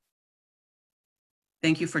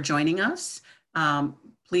Thank you for joining us.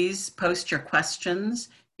 Please post your questions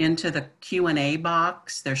into the Q&A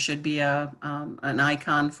box. There should be an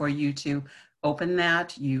icon for you to open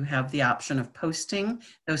that. You have the option of posting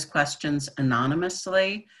those questions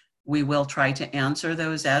anonymously. We will try to answer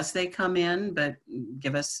those as they come in, but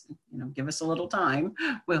give us a little time.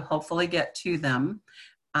 We'll hopefully get to them.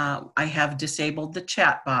 I have disabled the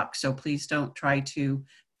chat box, so please don't try to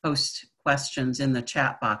post questions in the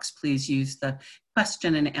chat box. Please use the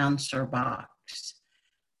question and answer box.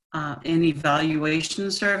 An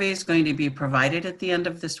evaluation survey is going to be provided at the end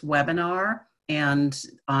of this webinar. And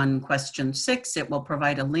on question 6, it will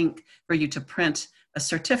provide a link for you to print a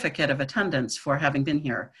certificate of attendance for having been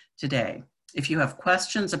here today. If you have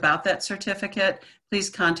questions about that certificate, please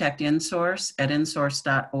contact InSource at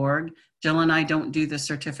insource.org. Jill and I don't do the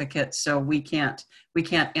certificate, so we can't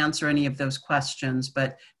answer any of those questions,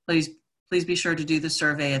 but please be sure to do the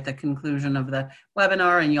survey at the conclusion of the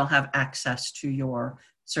webinar and you'll have access to your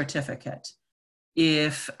certificate.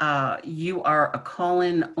 If you are a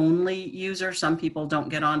call-in only user, some people don't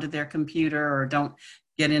get onto their computer or don't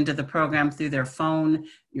get into the program through their phone.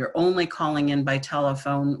 You're only calling in by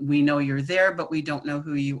telephone. We know you're there, but we don't know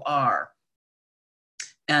who you are.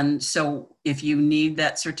 And so if you need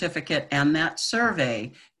that certificate and that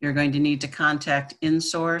survey, you're going to need to contact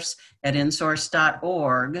InSource at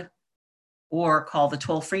insource.org or call the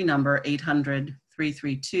toll-free number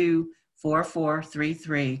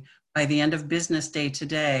 800-332-4433 by the end of business day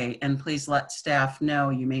today. And please let staff know.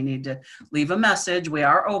 You may need to leave a message. We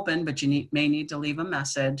are open, but you may need to leave a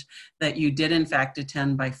message that you did in fact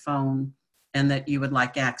attend by phone and that you would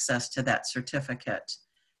like access to that certificate.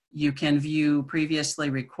 You can view previously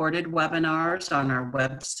recorded webinars on our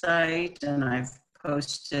website, and I've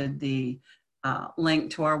posted the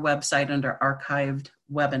link to our website under archived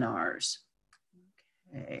webinars.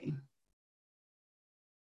 Okay.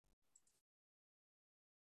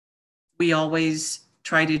 We always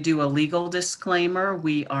try to do a legal disclaimer.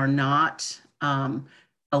 We are not a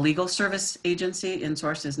legal service agency.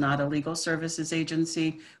 InSource is not a legal services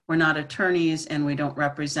agency. We're not attorneys, and we don't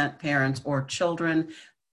represent parents or children.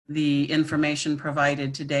 The information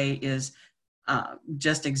provided today is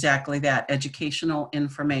just exactly that, educational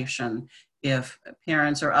information. If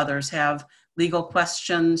parents or others have legal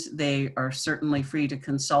questions, they are certainly free to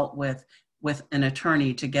consult with an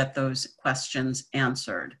attorney to get those questions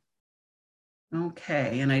answered.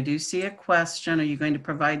 Okay, and I do see a question. Are you going to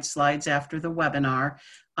provide slides after the webinar?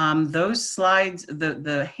 Those slides,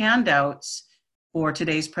 the handouts for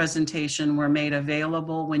today's presentation were made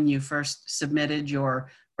available when you first submitted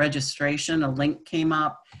your registration. A link came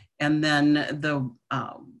up, and then the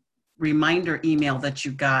reminder email that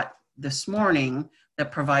you got this morning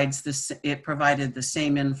that provides this, it provided the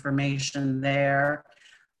same information there.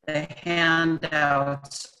 The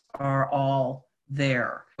handouts are all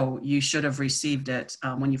there. So you should have received it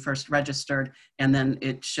when you first registered, and then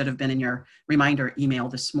it should have been in your reminder email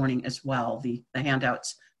this morning as well, the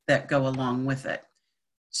handouts that go along with it.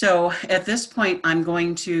 So at this point, I'm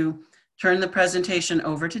going to turn the presentation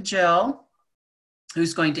over to Jill,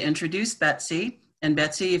 who's going to introduce Betsy. And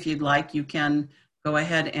Betsy, if you'd like, you can go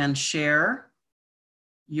ahead and share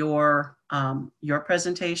your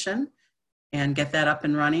presentation and get that up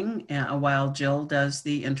and running while Jill does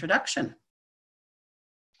the introduction.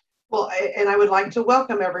 Well, and I would like to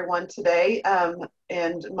welcome everyone today.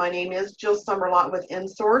 And my name is Jill Summerlot with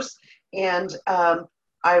InSource, and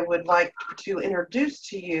I would like to introduce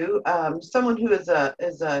to you someone who is a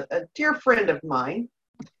dear friend of mine.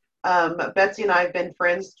 Betsy and I have been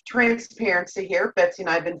friends. Transparency here. Betsy and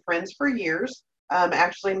I have been friends for years.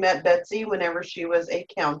 Actually met Betsy whenever she was a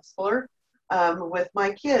counselor with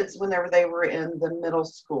my kids whenever they were in the middle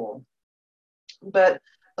school. But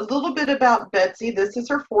a little bit about Betsy. This is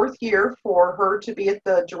her 4th year for her to be at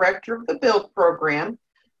the director of the BUILD program.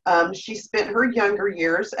 She spent her younger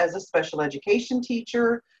years as a special education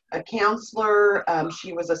teacher, a counselor.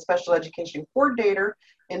 She was a special education coordinator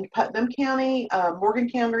in Putnam County, Morgan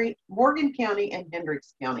County, and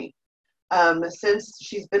Hendricks County. Since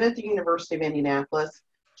she's been at the University of Indianapolis,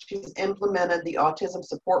 she's implemented the autism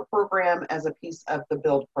support program as a piece of the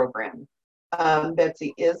BUILD program.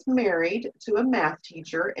 Betsy is married to a math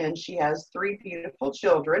teacher, and she has 3 beautiful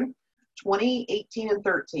children, 20, 18, and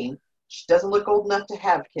 13. She doesn't look old enough to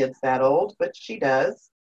have kids that old, but she does.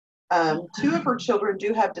 2 of her children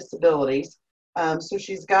do have disabilities, so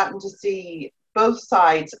she's gotten to see both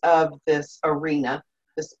sides of this arena,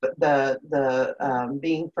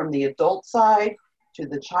 being from the adult side to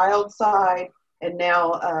the child side, and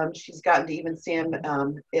now she's gotten to even see him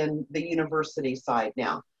in the university side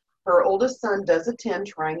now. Her oldest son does attend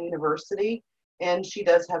Trine University, and she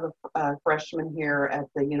does have a freshman here at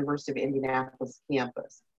the University of Indianapolis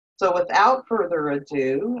campus. So without further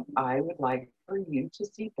ado, I would like for you to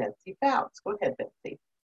see Betsy Fouts. Go ahead, Betsy.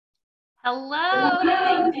 Hello,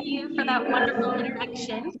 thank you for that wonderful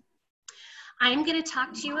introduction. I'm going to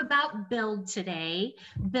talk to you about BUILD today.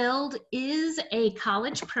 BUILD is a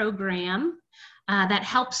college program that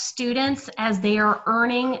helps students as they are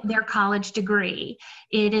earning their college degree.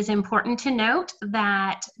 It is important to note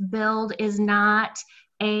that BUILD is not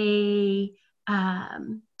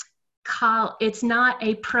it's not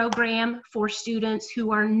a program for students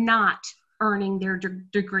who are not earning their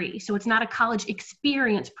degree. So it's not a college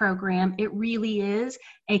experience program. It really is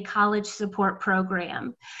a college support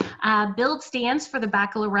program. BUILD stands for the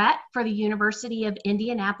Baccalaureate for the University of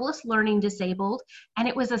Indianapolis Learning Disabled, and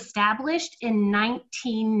it was established in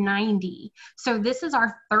 1990. So this is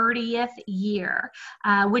our 30th year,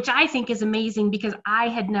 which I think is amazing because I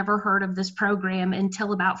had never heard of this program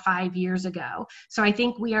until about 5 years ago. So I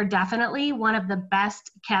think we are definitely one of the best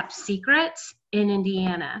kept secrets in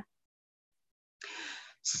Indiana.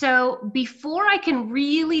 So before I can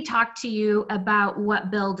really talk to you about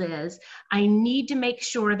what BUILD is, I need to make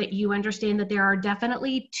sure that you understand that there are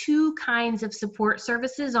definitely two kinds of support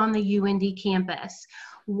services on the UIndy campus.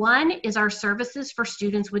 One is our services for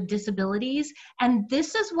students with disabilities, and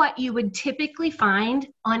this is what you would typically find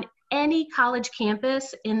on any college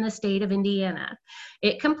campus in the state of Indiana.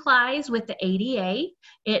 It complies with the ADA.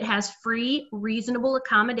 It has free, reasonable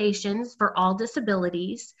accommodations for all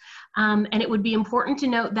disabilities. And it would be important to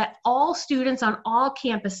note that all students on all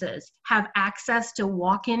campuses have access to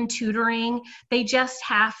walk-in tutoring. They just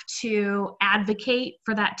have to advocate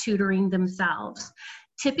for that tutoring themselves.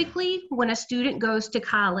 Typically, when a student goes to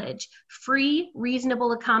college, free,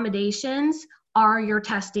 reasonable accommodations are your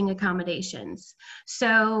testing accommodations.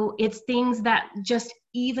 So it's things that just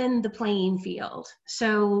even the playing field.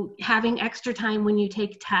 So having extra time when you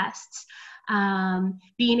take tests,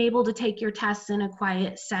 being able to take your tests in a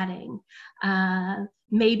quiet setting.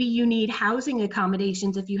 Maybe you need housing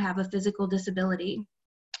accommodations if you have a physical disability,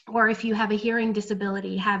 or if you have a hearing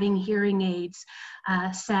disability, having hearing aids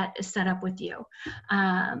set up with you.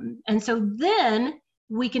 And so then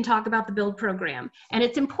we can talk about the BUILD program. And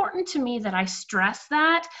it's important to me that I stress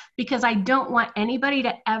that because I don't want anybody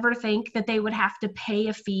to ever think that they would have to pay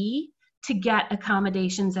a fee to get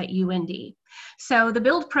accommodations at UIndy. So the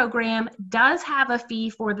BUILD program does have a fee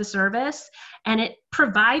for the service, and it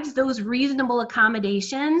provides those reasonable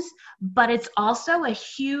accommodations, but it's also a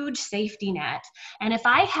huge safety net. And if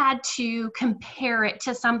I had to compare it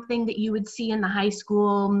to something that you would see in the high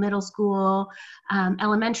school, middle school,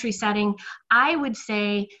 elementary setting, I would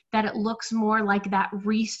say that it looks more like that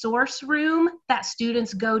resource room that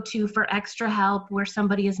students go to for extra help, where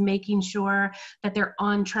somebody is making sure that they're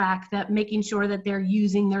on track, that making sure that they're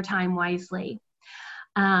using their time wisely.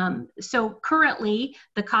 So currently,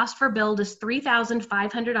 the cost for BUILD is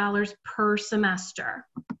 $3,500 per semester.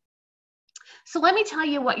 So let me tell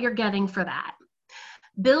you what you're getting for that.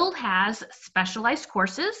 BUILD has specialized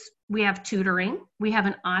courses. We have tutoring. We have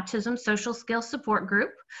an autism social skills support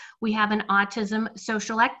group. We have an autism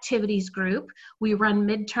social activities group. We run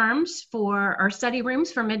midterms for our study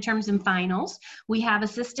rooms for midterms and finals. We have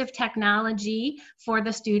assistive technology for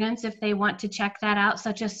the students if they want to check that out,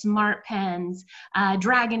 such as smart pens,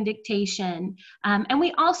 dragon dictation. And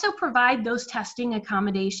we also provide those testing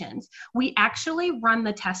accommodations. We actually run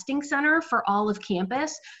the testing center for all of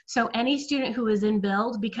campus. So any student who is in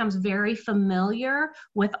BUILD becomes very familiar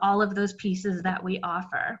with all of those pieces that we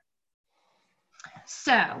offer.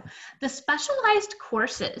 So the specialized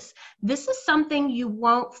courses, this is something you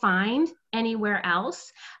won't find anywhere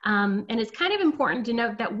else. And it's kind of important to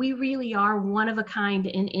note that we really are one of a kind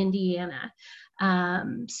in Indiana.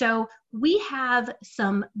 So we have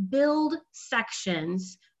some BUILD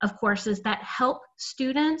sections of courses that help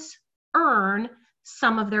students earn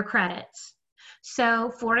some of their credits.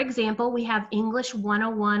 So for example, we have English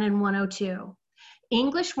 101 and 102.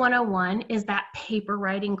 English 101 is that paper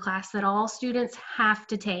writing class that all students have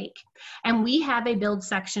to take. And we have a BUILD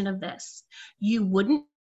section of this. You wouldn't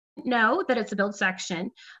know that it's a BUILD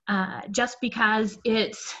section just because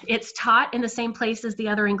it's taught in the same place as the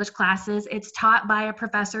other English classes. It's taught by a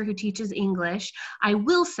professor who teaches English. I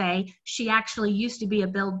will say she actually used to be a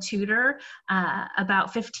BUILD tutor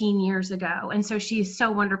about 15 years ago. And so she's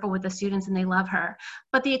so wonderful with the students and they love her.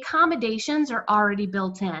 But the accommodations are already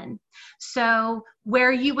built in. So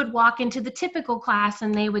where you would walk into the typical class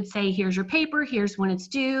and they would say, here's your paper, here's when it's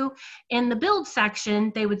due. In the BUILD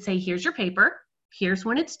section, they would say, here's your paper. Here's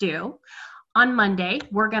when it's due. On Monday,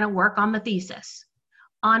 we're going to work on the thesis.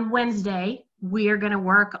 On Wednesday, we're going to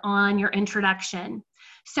work on your introduction.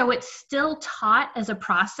 So it's still taught as a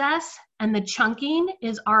process, and the chunking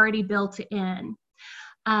is already built in.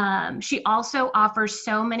 She also offers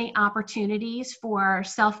so many opportunities for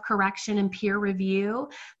self-correction and peer review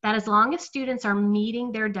that as long as students are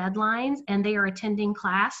meeting their deadlines and they are attending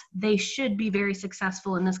class, they should be very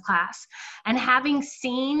successful in this class. And having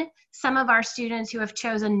seen some of our students who have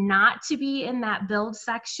chosen not to be in that build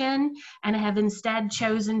section and have instead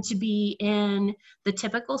chosen to be in the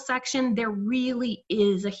typical section, there really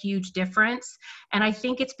is a huge difference. And I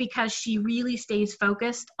think it's because she really stays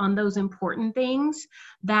focused on those important things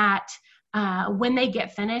that when they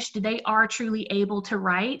get finished, they are truly able to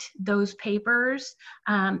write those papers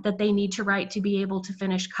that they need to write to be able to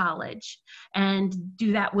finish college, and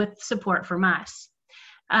do that with support from us.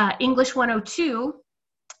 English 102,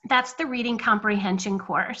 that's the reading comprehension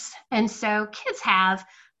course. And so kids have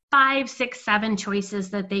 5, 6, 7 choices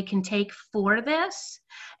that they can take for this.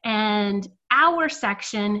 And our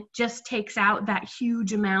section just takes out that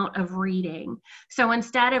huge amount of reading. So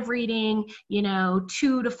instead of reading, 2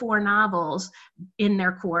 to 4 novels in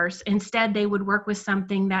their course, instead they would work with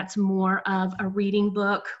something that's more of a reading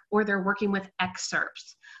book, or they're working with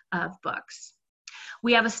excerpts of books.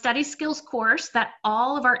 We have a study skills course that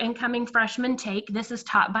all of our incoming freshmen take. This is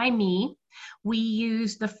taught by me. We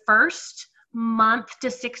use the first month to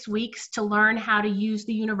 6 weeks to learn how to use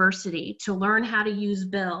the university, to learn how to use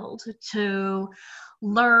Build, to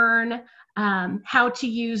learn how to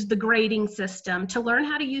use the grading system, to learn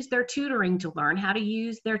how to use their tutoring, to learn how to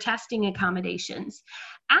use their testing accommodations.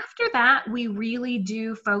 After that, we really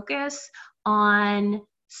do focus on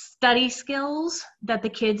study skills that the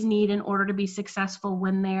kids need in order to be successful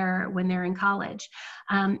when they're in college.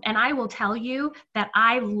 And I will tell you that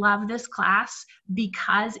I love this class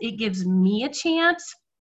because it gives me a chance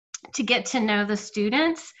to get to know the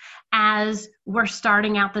students as we're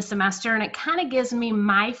starting out the semester, and it kind of gives me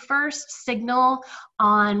my first signal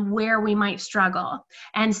on where we might struggle.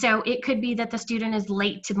 And so it could be that the student is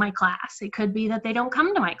late to my class. It could be that they don't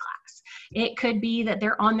come to my class. It could be that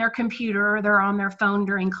they're on their computer or they're on their phone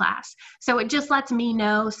during class. So it just lets me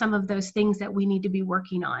know some of those things that we need to be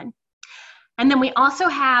working on. And then we also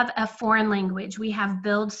have a foreign language. We have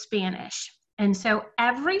Build Spanish. And so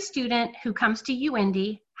every student who comes to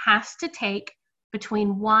UIndy has to take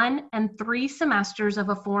between 1 and 3 semesters of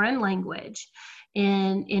a foreign language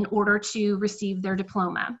in order to receive their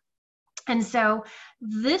diploma. And so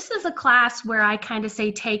this is a class where I kind of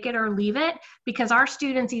say take it or leave it, because our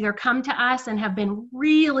students either come to us and have been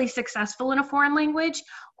really successful in a foreign language,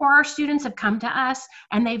 or our students have come to us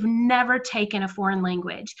and they've never taken a foreign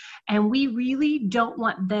language. And we really don't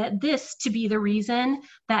want this to be the reason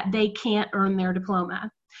that they can't earn their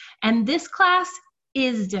diploma. And this class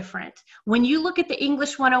is different. When you look at the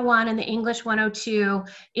English 101 and the English 102,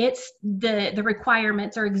 it's the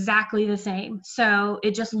requirements are exactly the same. So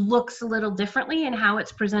it just looks a little differently in how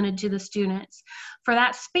it's presented to the students. For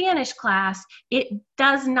that Spanish class, it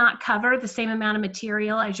does not cover the same amount of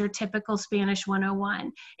material as your typical Spanish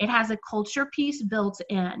 101. It has a culture piece built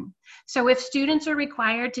in. So if students are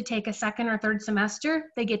required to take a 2nd or 3rd semester,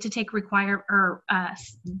 they get to take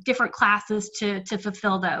different classes to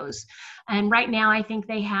fulfill those. And right now, I think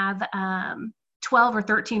they have 12 or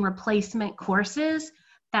 13 replacement courses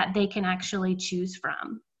that they can actually choose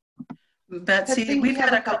from. Betsy, we've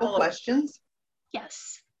had a couple of questions.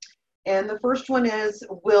 Yes. And the first one is,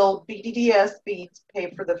 will BDDS Beads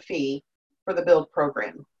pay for the fee for the Build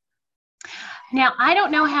program? Now, I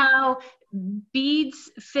don't know how Beads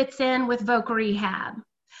fits in with Voc Rehab,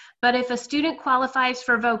 but if a student qualifies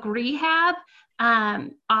for Voc Rehab,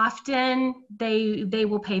 often they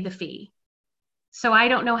will pay the fee. So I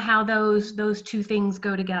don't know how those 2 things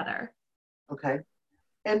go together. Okay.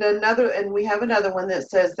 And we have another one that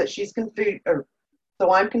says that she's confused,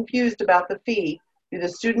 so I'm confused about the fee. Do the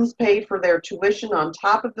students pay for their tuition on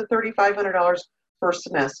top of the $3,500 per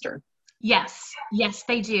semester? Yes,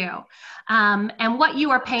 they do. And what you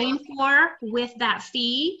are paying for with that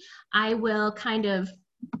fee, I will kind of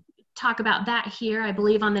talk about that here, I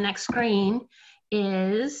believe on the next screen,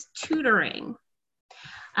 is tutoring.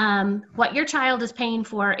 What your child is paying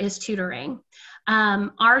for is tutoring.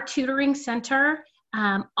 Our tutoring center,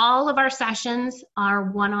 all of our sessions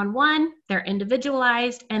are one-on-one, they're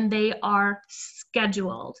individualized, and they are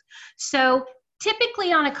scheduled. So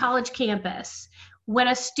typically on a college campus, when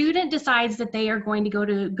a student decides that they are going to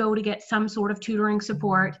go to get some sort of tutoring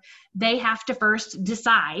support, they have to first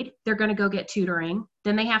decide they're going to go get tutoring.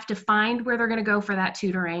 Then they have to find where they're going to go for that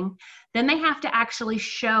tutoring. Then they have to actually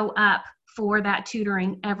show up for that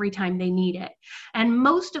tutoring every time they need it. And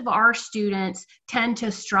most of our students tend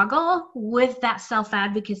to struggle with that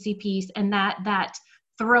self-advocacy piece and that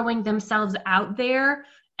throwing themselves out there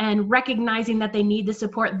and recognizing that they need the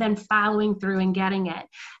support, then following through and getting it.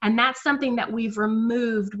 And that's something that we've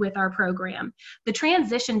removed with our program. The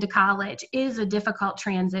transition to college is a difficult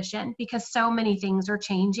transition because so many things are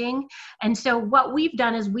changing. And so what we've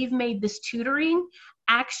done is we've made this tutoring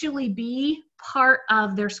actually be part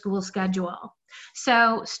of their school schedule.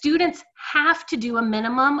 So students have to do a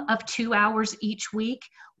minimum of 2 hours each week.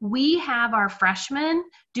 We have our freshmen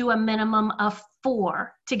do a minimum of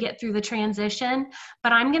 4 to get through the transition.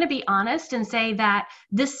 But I'm going to be honest and say that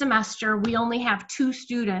this semester, we only have 2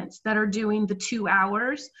 students that are doing the 2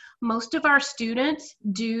 hours. Most of our students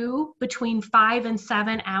do between 5 and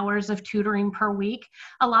 7 hours of tutoring per week.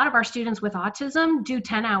 A lot of our students with autism do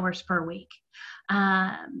 10 hours per week. You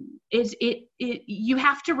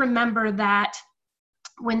have to remember that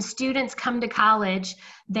when students come to college,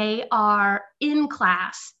 they are in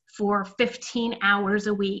class for 15 hours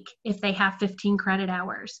a week if they have 15 credit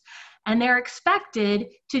hours. And they're expected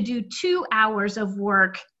to do 2 hours of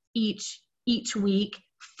work each week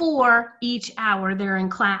for each hour they're in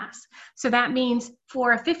class. So that means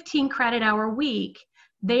for a 15 credit hour week,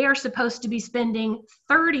 they are supposed to be spending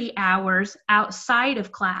 30 hours outside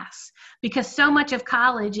of class because so much of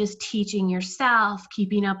college is teaching yourself,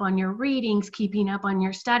 keeping up on your readings, keeping up on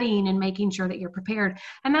your studying, and making sure that you're prepared.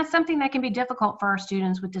 And that's something that can be difficult for our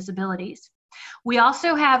students with disabilities. We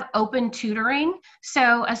also have open tutoring.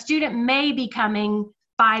 So a student may be coming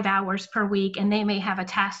 5 hours per week and they may have a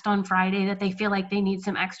test on Friday that they feel like they need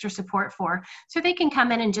some extra support for. So they can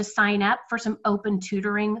come in and just sign up for some open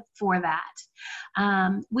tutoring for that.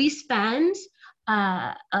 We spend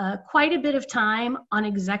quite a bit of time on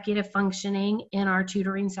executive functioning in our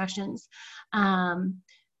tutoring sessions.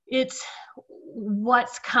 It's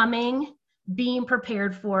what's coming, being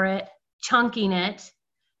prepared for it, chunking it,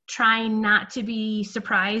 trying not to be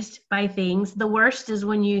surprised by things. The worst is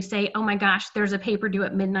when you say, oh my gosh, there's a paper due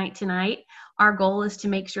at midnight tonight. Our goal is to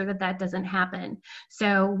make sure that that doesn't happen.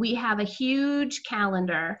 So we have a huge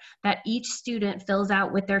calendar that each student fills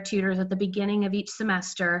out with their tutors at the beginning of each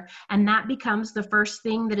semester, and that becomes the first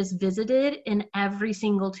thing that is visited in every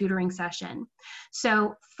single tutoring session.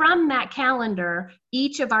 So from that calendar,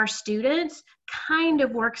 each of our students kind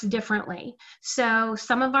of works differently. So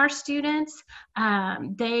some of our students,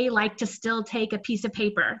 they like to still take a piece of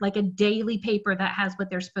paper, like a daily paper that has what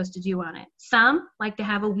they're supposed to do on it. Some like to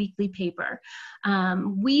have a weekly paper.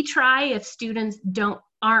 We try, if students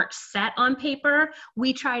aren't set on paper,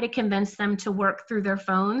 we try to convince them to work through their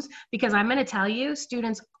phones, because I'm going to tell you,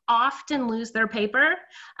 students often lose their paper,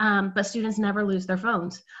 but students never lose their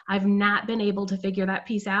phones. I've not been able to figure that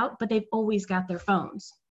piece out, but they've always got their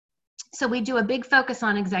phones. So we do a big focus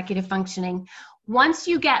on executive functioning. Once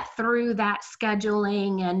you get through that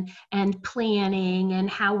scheduling and planning and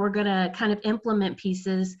how we're going to kind of implement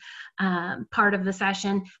pieces part of the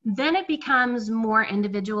session, then it becomes more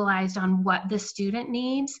individualized on what the student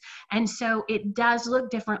needs. And so it does look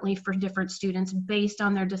differently for different students based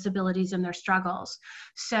on their disabilities and their struggles.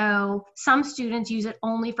 So some students use it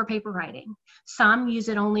only for paper writing. Some use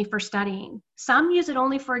it only for studying. Some use it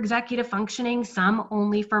only for executive functioning. Some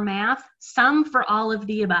only for math. Some for all of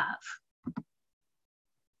the above.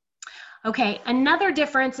 Okay, another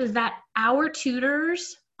difference is that our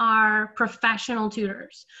tutors are professional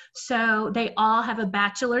tutors. So they all have a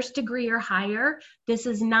bachelor's degree or higher. This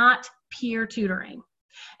is not peer tutoring.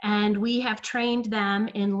 And we have trained them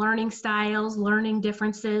in learning styles, learning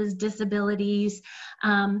differences, disabilities,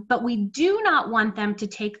 but we do not want them to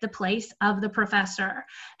take the place of the professor.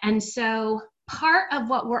 And so part of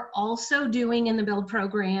what we're also doing in the BUILD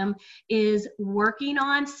program is working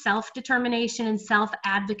on self-determination and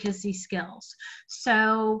self-advocacy skills.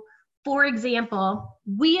 So, for example,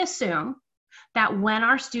 we assume that when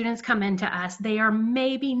our students come into us, they are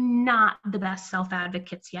maybe not the best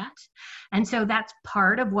self-advocates yet. And so that's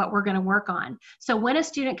part of what we're going to work on. So when a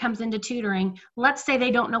student comes into tutoring, let's say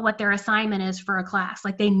they don't know what their assignment is for a class.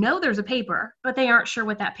 Like they know there's a paper, but they aren't sure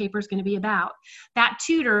what that paper is going to be about. That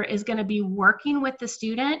tutor is going to be working with the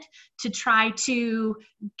student to try to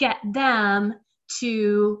get them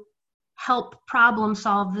to help problem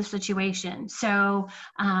solve the situation. So,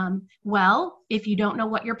 well, if you don't know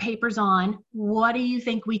what your paper's on, what do you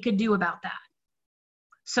think we could do about that?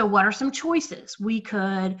 So what are some choices? We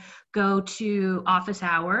could go to office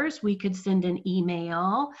hours. We could send an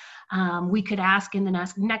email. We could ask in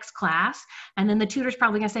the next class. And then the tutor's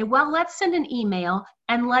probably going to say, well, let's send an email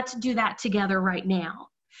and let's do that together right now.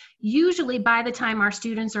 Usually by the time our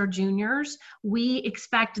students are juniors, we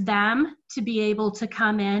expect them to be able to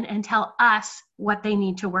come in and tell us what they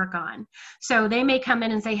need to work on. So they may come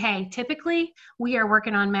in and say, hey, typically we are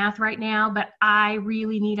working on math right now, but I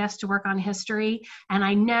really need us to work on history. And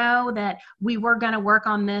I know that we were going to work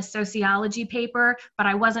on this sociology paper, but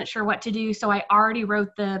I wasn't sure what to do. So I already wrote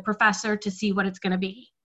the professor to see what it's going to be.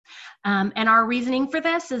 And our reasoning for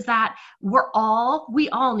this is that we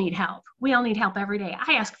all need help. We all need help every day.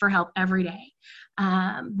 I ask for help every day.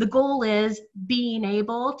 The goal is being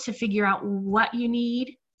able to figure out what you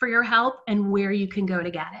need for your help and where you can go to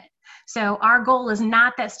get it. So our goal is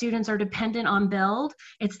not that students are dependent on Build.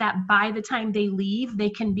 It's that by the time they leave, they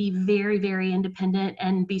can be very, very independent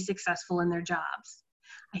and be successful in their jobs.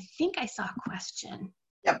 I think I saw a question.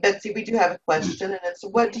 Yeah, Betsy, we do have a question, and it's,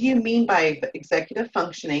 what do you mean by executive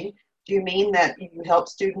functioning? Do you mean that you help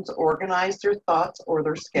students organize their thoughts or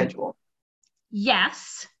their schedule?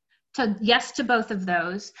 Yes. Yes to both of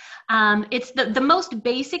those. It's the most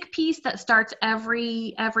basic piece that starts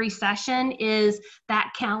every session is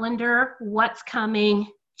that calendar, what's coming,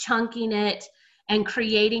 chunking it, and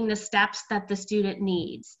creating the steps that the student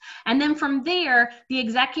needs. And then from there, the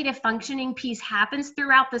executive functioning piece happens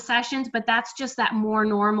throughout the sessions, but that's just that more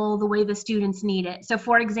normal, the way the students need it. So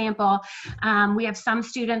for example, we have some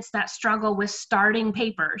students that struggle with starting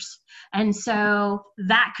papers. And so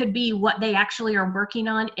that could be what they actually are working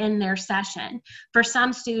on in their session. For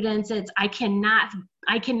some students, it's, I cannot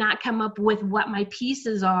come up with what my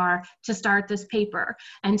pieces are to start this paper.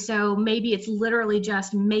 And so maybe it's literally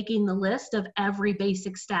just making the list of every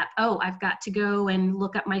basic step. Oh, I've got to go and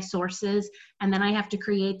look up my sources, and then I have to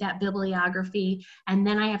create that bibliography, and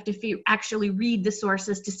then I have to actually read the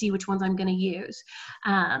sources to see which ones I'm going to use.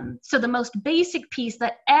 So the most basic piece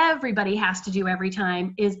that everybody has to do every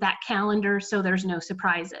time is that calendar, so there's no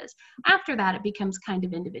surprises. After that, it becomes kind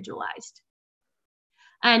of individualized.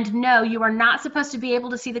 And no, you are not supposed to be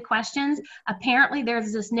able to see the questions. Apparently,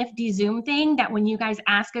 there's this nifty Zoom thing that when you guys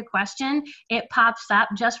ask a question, it pops up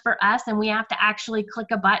just for us, and we have to actually click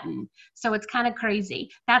a button. So it's kind of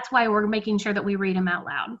crazy. That's why we're making sure that we read them out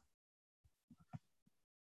loud.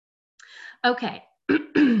 Okay.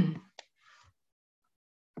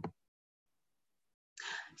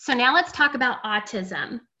 So now let's talk about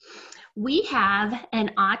autism. We have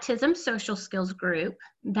an autism social skills group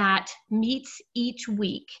that meets each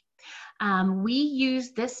week. We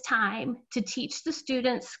use this time to teach the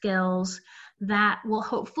students skills that will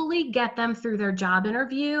hopefully get them through their job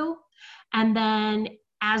interview. And then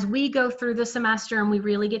as we go through the semester and we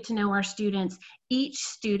really get to know our students, each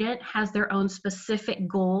student has their own specific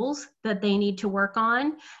goals that they need to work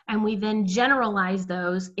on, and we then generalize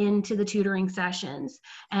those into the tutoring sessions.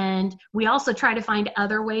 And we also try to find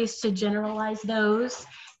other ways to generalize those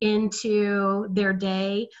into their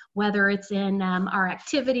day, whether it's in our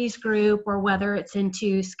activities group or whether it's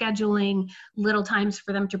into scheduling little times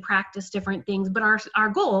for them to practice different things. But our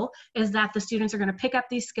goal is that the students are going to pick up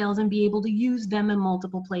these skills and be able to use them in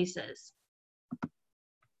multiple places.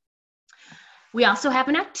 We also have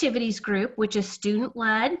an activities group, which is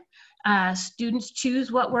student-led. Students choose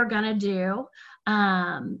what we're going to do.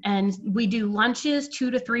 And we do lunches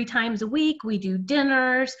 2 to 3 times a week. We do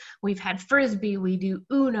dinners. We've had Frisbee. We do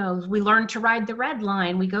Unos. We learn to ride the red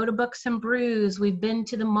line. We go to Books and Brews. We've been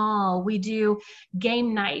to the mall. We do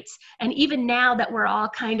game nights. And even now that we're all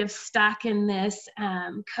kind of stuck in this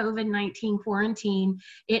COVID-19 quarantine,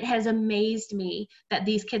 it has amazed me that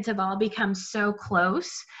these kids have all become so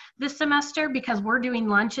close this semester, because we're doing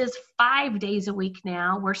lunches 5 days a week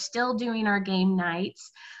now. We're still doing our game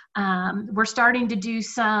nights. We're starting to do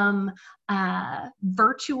some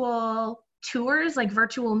virtual tours, like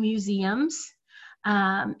virtual museums.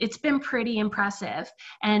 It's been pretty impressive.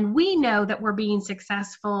 And we know that we're being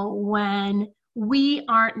successful when we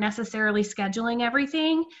aren't necessarily scheduling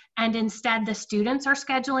everything, and instead the students are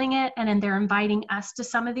scheduling it, and then they're inviting us to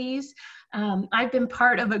some of these. I've been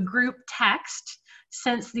part of a group text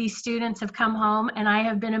since these students have come home, and I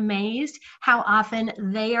have been amazed how often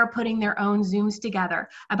they are putting their own Zooms together.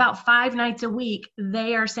 About 5 nights a week,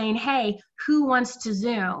 they are saying, hey, who wants to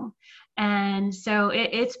Zoom? And so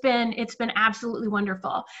it's been absolutely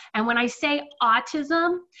wonderful. And when I say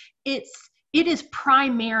autism, it is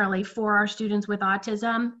primarily for our students with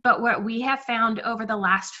autism, but what we have found over the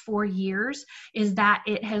last 4 years is that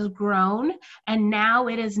it has grown, and now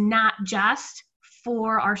it is not just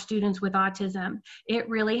for our students with autism. It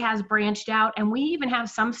really has branched out, and we even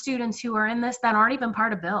have some students who are in this that aren't even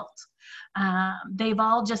part of Build. They've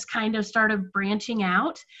all just kind of started branching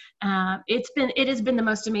out. It has been the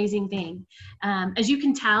most amazing thing. As you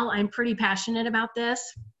can tell, I'm pretty passionate about this.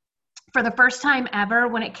 For the first time ever,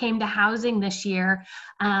 when it came to housing this year,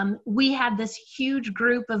 we had this huge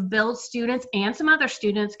group of Build students and some other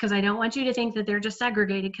students, because I don't want you to think that they're just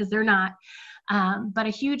segregated, because they're not, but a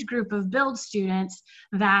huge group of Build students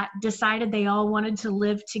that decided they all wanted to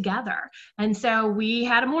live together. And so we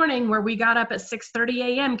had a morning where we got up at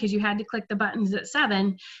 6:30 a.m. because you had to click the buttons at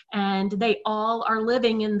 7, and they all are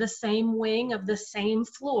living in the same wing of the same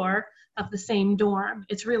floor of the same dorm.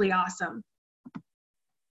 It's really awesome.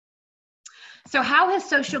 So how has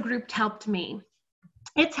social group helped me?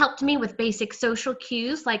 It's helped me with basic social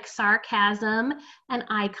cues like sarcasm and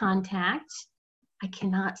eye contact. I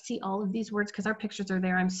cannot see all of these words because our pictures are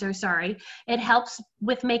there. I'm so sorry. It helps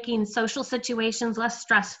with making social situations less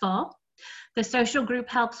stressful. The social group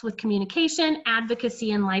helps with communication,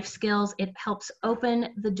 advocacy, and life skills. It helps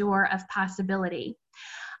open the door of possibility.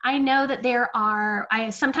 I know that I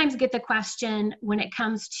sometimes get the question when it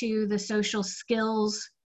comes to the social skills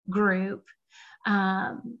group,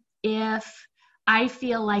 if I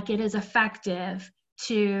feel like it is effective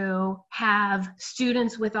to have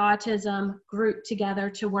students with autism grouped together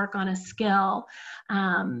to work on a skill.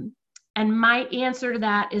 And my answer to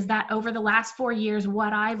that is that over the last 4 years,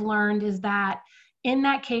 what I've learned is that in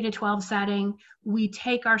that K-12 setting, we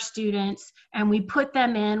take our students and we put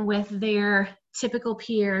them in with their typical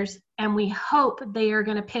peers, and we hope they are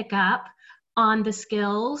going to pick up on the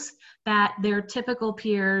skills that their typical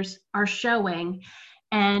peers are showing.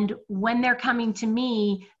 And when they're coming to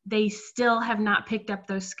me, they still have not picked up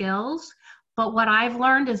those skills. But what I've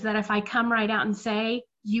learned is that if I come right out and say,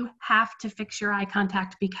 you have to fix your eye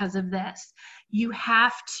contact because of this.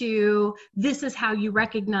 This is how you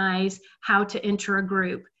recognize how to enter a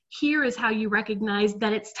group. Here is how you recognize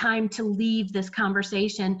that it's time to leave this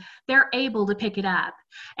conversation. They're able to pick it up.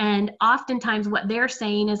 And oftentimes what they're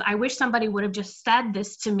saying is, I wish somebody would have just said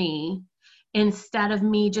this to me instead of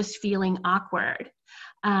me just feeling awkward.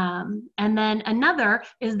 And then another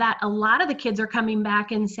is that a lot of the kids are coming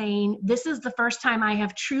back and saying, this is the first time I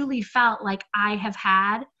have truly felt like I have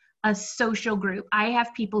had a social group. I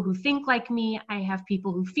have people who think like me. I have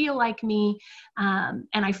people who feel like me. And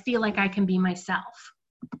I feel like I can be myself.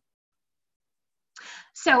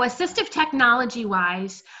 So assistive technology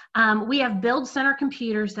wise, we have Build Center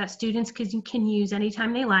computers that students can use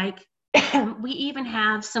anytime they like. We even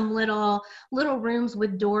have some little rooms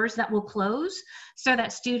with doors that will close so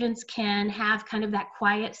that students can have kind of that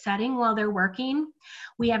quiet setting while they're working.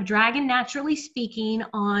 We have Dragon Naturally Speaking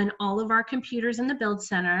on all of our computers in the Build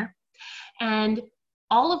Center. And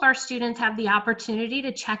all of our students have the opportunity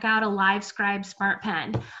to check out a LiveScribe Smart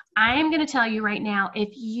Pen. I am going to tell you right now, if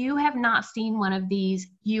you have not seen one of these,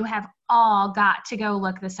 you have all got to go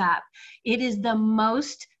look this up. It is the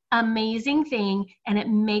most amazing thing, and it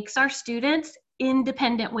makes our students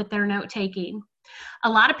independent with their note taking. A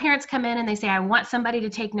lot of parents come in and they say, I want somebody to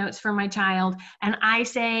take notes for my child. And I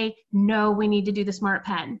say, no, we need to do the Smart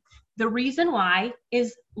Pen. The reason why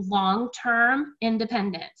is long-term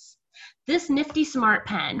independence. This nifty Smart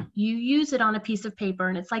Pen, you use it on a piece of paper,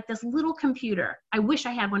 and it's like this little computer. I wish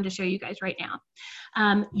I had one to show you guys right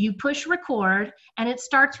now. You push record, and it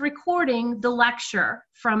starts recording the lecture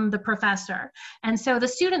from the professor. And so the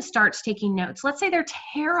student starts taking notes. Let's say they're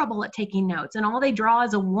terrible at taking notes, and all they draw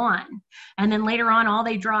is a 1. And then later on, all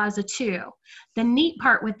they draw is a 2. The neat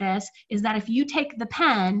part with this is that if you take the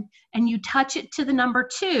pen and you touch it to the number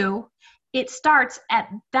 2, it starts at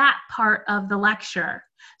that part of the lecture.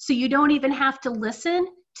 So you don't even have to listen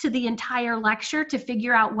to the entire lecture to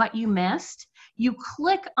figure out what you missed. You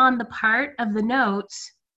click on the part of the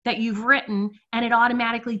notes that you've written, and it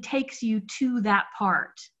automatically takes you to that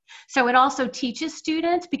part. So it also teaches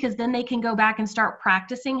students, because then they can go back and start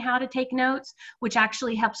practicing how to take notes, which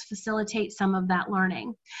actually helps facilitate some of that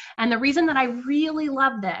learning. And the reason that I really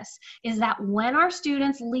love this is that when our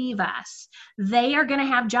students leave us, they are going to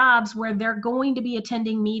have jobs where they're going to be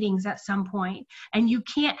attending meetings at some point. And you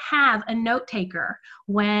can't have a note taker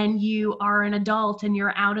when you are an adult and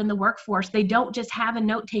you're out in the workforce. They don't just have a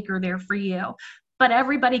note taker there for you, but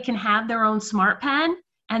everybody can have their own Smart Pen,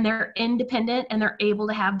 and they're independent and they're able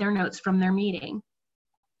to have their notes from their meeting.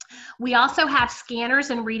 We also have scanners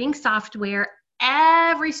and reading software.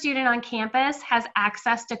 Every student on campus has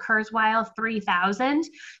access to Kurzweil 3000.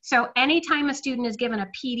 So anytime a student is given a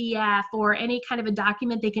PDF or any kind of a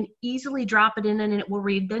document, they can easily drop it in and it will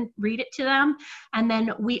read it to them. And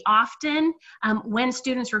then we often, when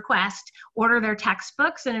students request, order their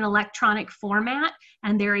textbooks in an electronic format,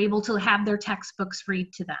 and they're able to have their textbooks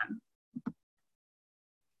read to them.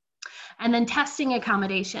 And then testing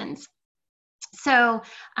accommodations. So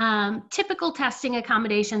typical testing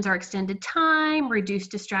accommodations are extended time,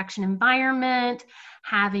 reduced distraction environment,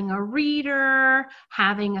 having a reader,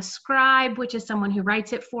 having a scribe, which is someone who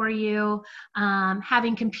writes it for you,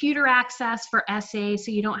 having computer access for essays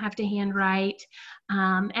so you don't have to handwrite.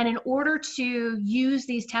 And in order to use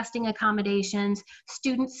these testing accommodations,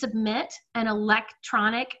 students submit an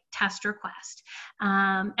electronic test request.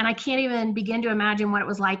 And I can't even begin to imagine what it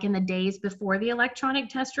was like in the days before the electronic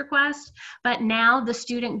test request. But now the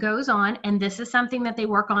student goes on, and this is something that they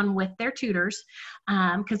work on with their tutors,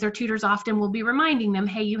 because their tutors often will be reminding them,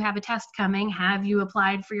 hey, you have a test coming. Have you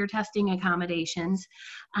applied for your testing accommodations?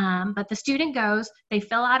 But the student goes, they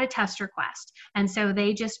fill out a test request. And so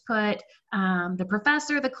they just put the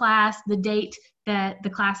professor, the class, the date that the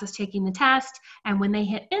class is taking the test. And when they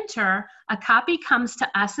hit enter, a copy comes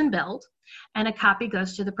to us in Build, and a copy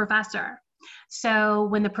goes to the professor. So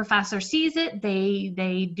when the professor sees it,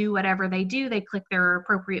 they do whatever they do. They click their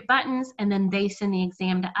appropriate buttons, and then they send the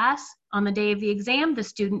exam to us. On the day of the exam, the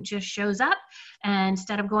student just shows up, and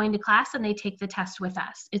instead of going to class, and they take the test with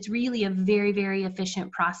us. It's really a very, very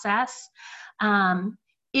efficient process.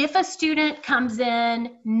 If a student comes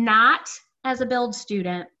in not as a Build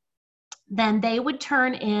student, then they would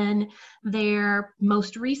turn in their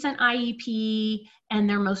most recent IEP and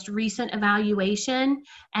their most recent evaluation,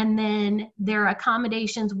 and then their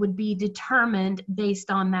accommodations would be determined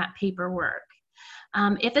based on that paperwork.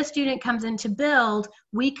 If a student comes into Build,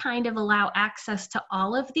 we kind of allow access to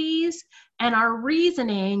all of these, and our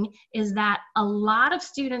reasoning is that a lot of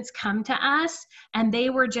students come to us and they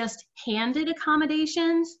were just handed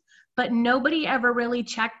accommodations, but nobody ever really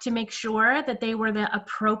checked to make sure that they were the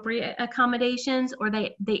appropriate accommodations, or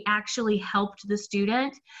they actually helped the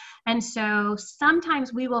student. And so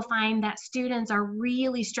sometimes we will find that students are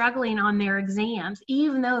really struggling on their exams,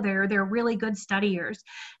 even though they're really good studiers.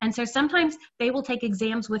 And so sometimes they will take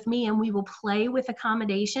exams with me, and we will play with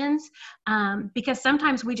accommodations, because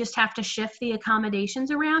sometimes we just have to shift the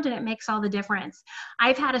accommodations around, and it makes all the difference.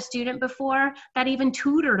 I've had a student before that even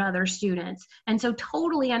tutored other students, and so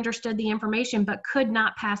totally understood the information but could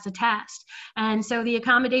not pass a test. And so the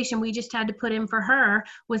accommodation we just had to put in for her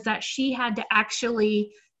was that she had to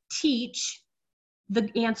actually teach the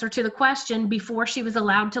answer to the question before she was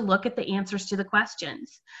allowed to look at the answers to the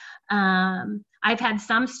questions. I've had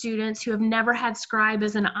some students who have never had scribe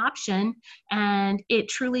as an option, and it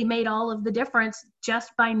truly made all of the difference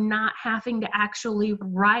just by not having to actually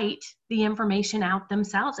write the information out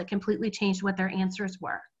themselves. It completely changed what their answers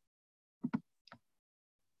were.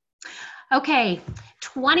 Okay,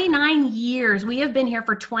 29 years. We have been here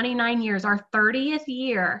for 29 years. Our 30th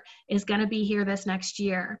year is going to be here this next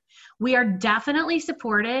year. We are definitely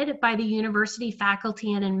supported by the university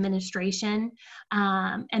faculty and administration,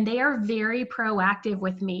 and they are very proactive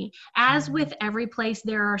with me. As with every place,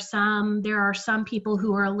 there are some people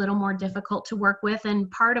who are a little more difficult to work with, and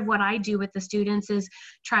part of what I do with the students is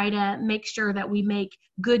try to make sure that we make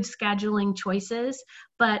good scheduling choices.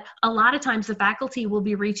 But a lot of times the faculty will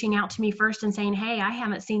be reaching out to me first and saying, hey, I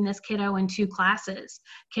haven't seen this kiddo in 2 classes.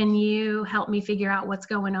 Can you help me figure out what's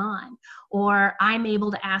going on? Or I'm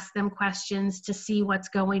able to ask them questions to see what's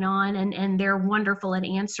going on, and they're wonderful at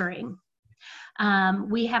answering.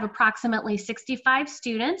 We have approximately 65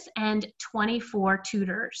 students and 24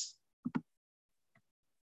 tutors.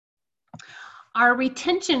 Our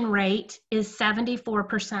retention rate is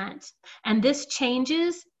 74%, and this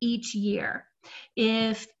changes each year.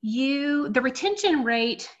 The retention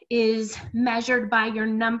rate is measured by your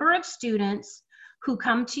number of students who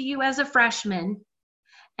come to you as a freshman,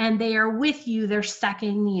 and they are with you their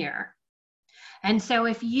second year. And so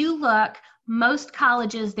if you look, most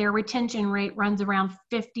colleges, their retention rate runs around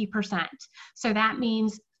 50%. So that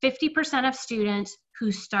means 50% of students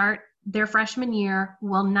who start their freshman year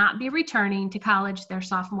will not be returning to college their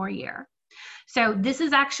sophomore year. So this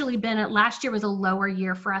has actually been, last year was a lower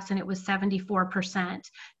year for us, and it was 74%.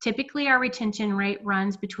 Typically, our retention rate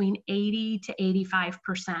runs between 80 to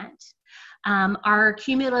 85%. Our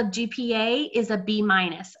cumulative GPA is a B-.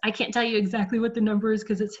 I can't tell you exactly what the number is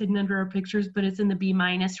because it's hidden under our pictures, but it's in the B-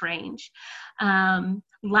 range.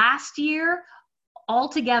 Last year,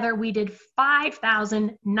 altogether, we did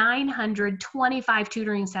 5,925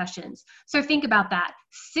 tutoring sessions. So think about that,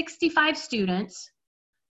 65 students,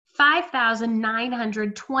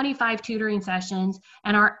 5,925 tutoring sessions,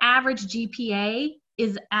 and our average GPA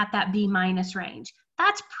is at that B- range.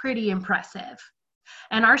 That's pretty impressive.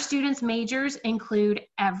 And our students' majors include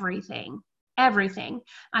everything.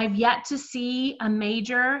 I've yet to see a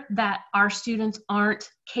major that our students aren't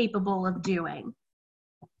capable of doing.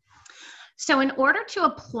 So in order to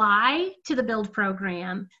apply to the BUILD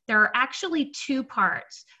program, there are actually two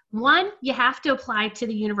parts. One, you have to apply to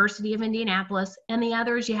the University of Indianapolis, and the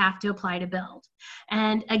other is you have to apply to BUILD.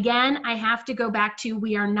 And again, I have to go back to,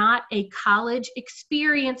 we are not a college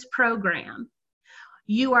experience program.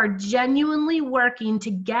 You are genuinely working to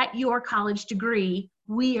get your college degree.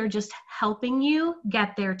 We are just helping you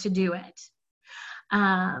get there to do it.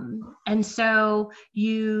 And so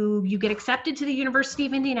you get accepted to the University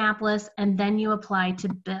of Indianapolis, and then you apply to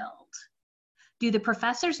BUILD. Do the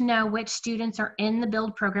professors know which students are in the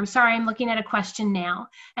BUILD program? Sorry, I'm looking at a question now.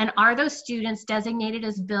 And are those students designated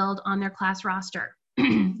as BUILD on their class roster?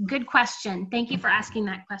 Good question. Thank you for asking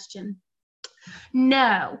that question.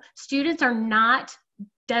 No, students are not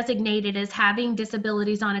designated as having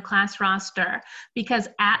disabilities on a class roster, because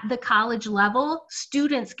at the college level,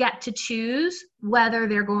 students get to choose whether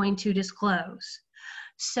they're going to disclose.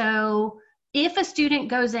 So if a student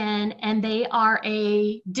goes in and they are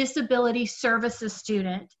a disability services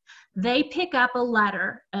student, they pick up a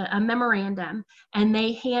letter, a memorandum, and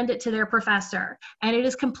they hand it to their professor. And it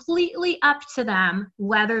is completely up to them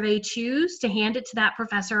whether they choose to hand it to that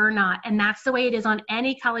professor or not. And that's the way it is on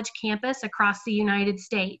any college campus across the United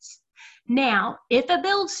States. Now, if a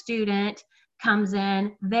BUILD student comes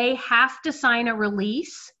in, they have to sign a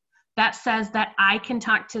release that says that I can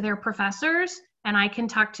talk to their professors and I can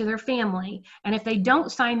talk to their family. And if they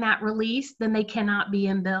don't sign that release, then they cannot be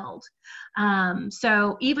in BUILD.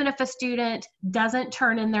 So even if a student doesn't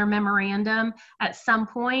turn in their memorandum, at some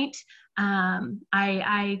point,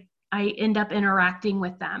 I end up interacting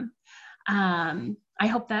with them. I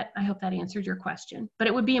hope that answered your question. But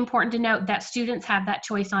it would be important to note that students have that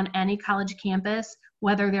choice on any college campus,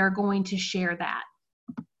 whether they're going to share that.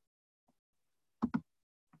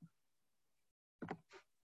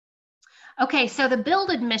 Okay, so the BUILD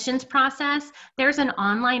admissions process, there's an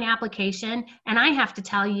online application, and I have to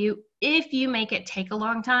tell you, if you make it take a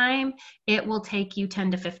long time, it will take you 10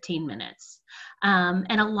 to 15 minutes.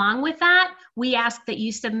 And along with that, we ask that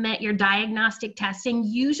you submit your diagnostic testing.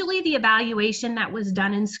 Usually the evaluation that was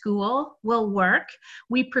done in school will work.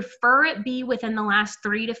 We prefer it be within the last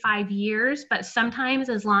 3 to 5 years, but sometimes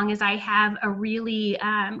as long as I have a really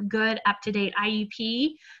good up-to-date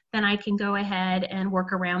IEP, then I can go ahead and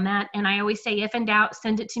work around that. And I always say, if in doubt,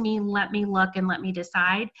 send it to me, let me look and let me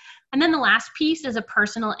decide. And then the last piece is a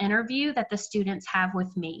personal interview that the students have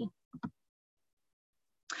with me.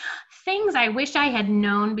 Things I wish I had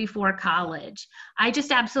known before college. I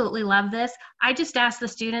just absolutely love this. I just asked the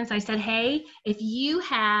students, I said, hey, if you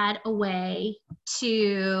had a way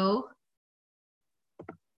to,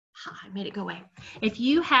 I made it go away. If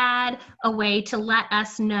you had a way to let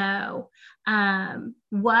us know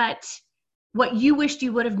what you wished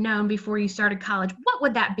you would have known before you started college, what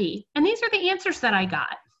would that be? And these are the answers that I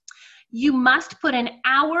got. You must put in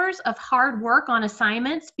hours of hard work on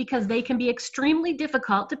assignments because they can be extremely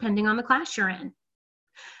difficult depending on the class you're in.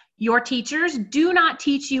 Your teachers do not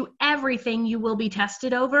teach you everything you will be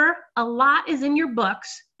tested over. A lot is in your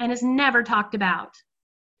books and is never talked about.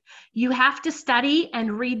 You have to study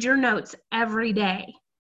and read your notes every day.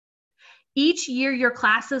 Each year, your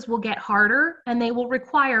classes will get harder and they will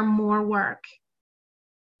require more work.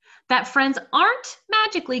 That friends aren't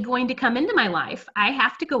magically going to come into my life. I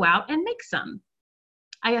have to go out and make some.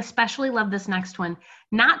 I especially love this next one.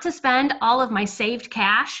 Not to spend all of my saved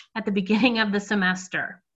cash at the beginning of the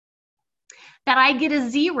semester. That I get a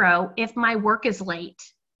 0 if my work is late.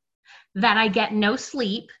 That I get no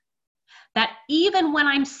sleep. That even when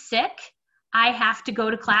I'm sick, I have to go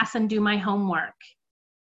to class and do my homework.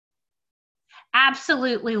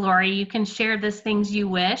 Absolutely, Lori, you can share those things you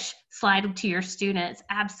wish, slide to your students,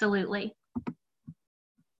 absolutely.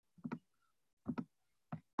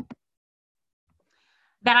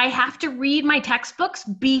 That I have to read my textbooks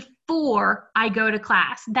before I go to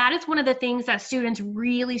class. That is one of the things that students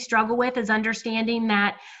really struggle with, is understanding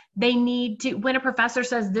that they need to, when a professor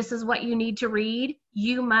says this is what you need to read,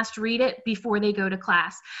 you must read it before they go to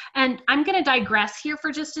class. And I'm going to digress here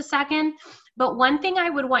for just a second, but one thing I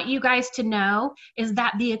would want you guys to know is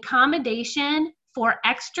that the accommodation for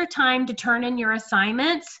extra time to turn in your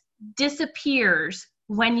assignments disappears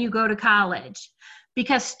when you go to college.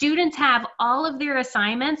 Because students have all of their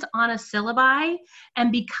assignments on a syllabi, and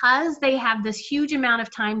because they have this huge amount of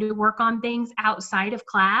time to work on things outside of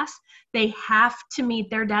class, they have to meet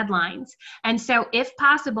their deadlines. And so if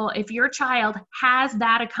possible, if your child has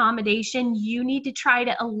that accommodation, you need to try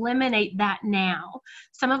to eliminate that now.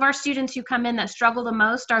 Some of our students who come in that struggle the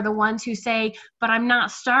most are the ones who say, but I'm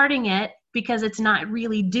not starting it because it's not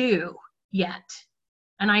really due yet.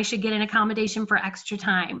 and I should get an accommodation for extra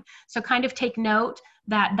time. So kind of take note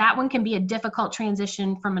that that one can be a difficult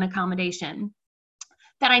transition from an accommodation.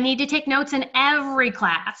 That I need to take notes in every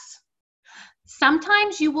class.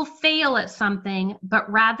 Sometimes you will fail at something, but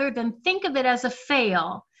rather than think of it as a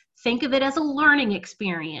fail, think of it as a learning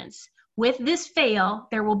experience. With this fail,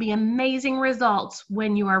 there will be amazing results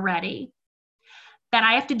when you are ready. That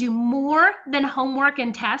I have to do more than homework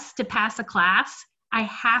and tests to pass a class. I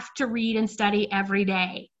have to read and study every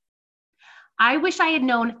day. I wish I had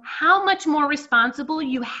known how much more responsible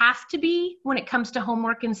you have to be when it comes to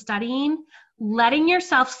homework and studying. Letting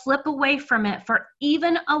yourself slip away from it for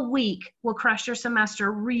even a week will crush your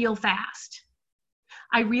semester real fast.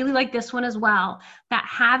 I really like this one as well, that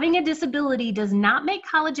having a disability does not make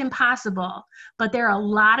college impossible, but there are a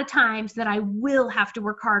lot of times that I will have to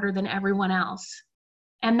work harder than everyone else.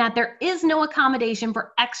 And that there is no accommodation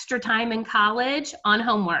for extra time in college on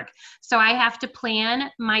homework. So I have to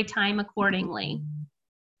plan my time accordingly.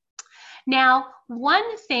 Now,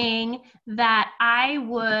 one thing that I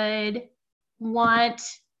would want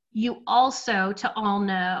you also to all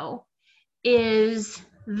know is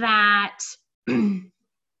that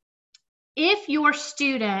if your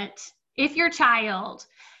child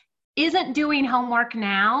isn't doing homework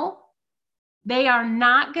now, they are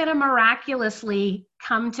not going to miraculously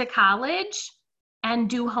come to college and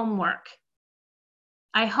do homework.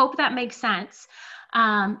 I hope that makes sense.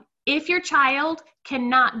 If your child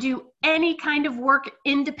cannot do any kind of work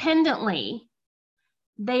independently,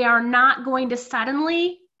 they are not going to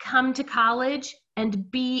suddenly come to college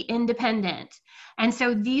and be independent. And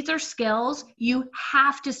so these are skills you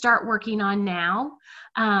have to start working on now.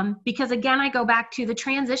 Because again, I go back to the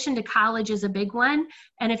transition to college is a big one.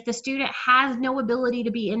 And if the student has no ability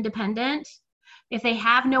to be independent, if they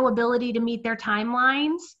have no ability to meet their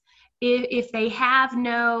timelines, if they have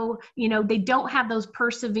no, they don't have those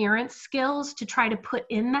perseverance skills to try to put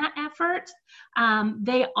in that effort,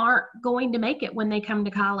 they aren't going to make it when they come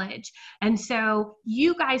to college. And so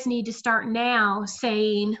you guys need to start now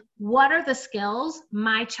saying, what are the skills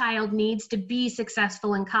my child needs to be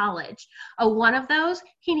successful in college? One of those,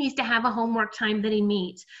 he needs to have a homework time that he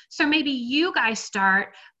meets. So maybe you guys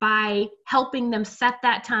start by helping them set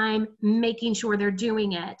that time, making sure they're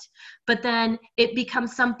doing it. But then it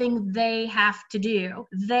becomes something they have to do.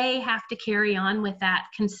 They have to carry on with that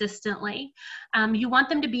consistently. You want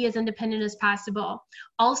them to be as independent as possible.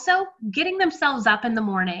 Also, getting themselves up in the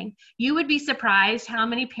morning. You would be surprised how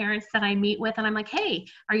many parents that I meet with, and I'm like, hey,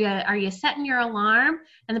 are you setting your alarm?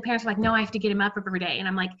 And the parents are like, no, I have to get him up every day. And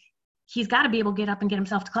I'm like, he's got to be able to get up and get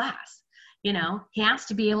himself to class. He has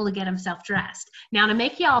to be able to get himself dressed. Now, to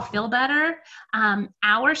make y'all feel better,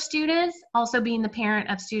 our students, also being the parent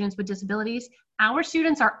of students with disabilities, our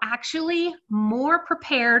students are actually more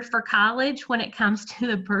prepared for college when it comes to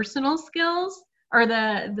the personal skills or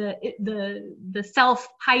the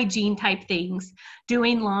self-hygiene type things,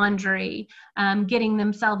 doing laundry, getting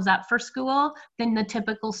themselves up for school than the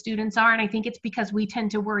typical students are. And I think it's because we tend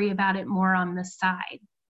to worry about it more on this side.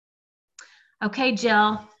 Okay,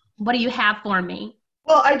 Jill, what do you have for me?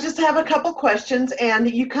 Well, I just have a couple questions,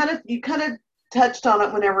 and you kind of touched on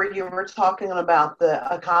it whenever you were talking about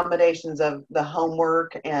the accommodations of the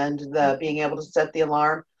homework and the being able to set the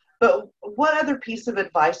alarm. But what other piece of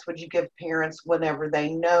advice would you give parents whenever they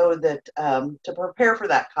know that to prepare for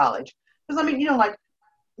that college? Because I mean,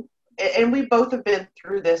 and we both have been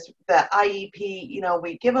through this, that IEP,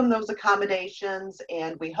 we give them those accommodations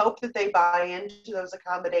and we hope that they buy into those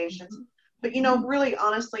accommodations. But, really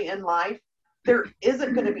honestly in life, there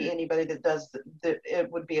isn't going to be anybody that does that.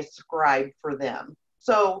 It would be a scribe for them.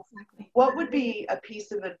 So what would be a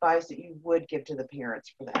piece of advice that you would give to the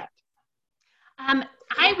parents for that?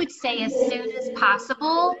 I would say as soon as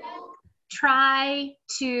possible, try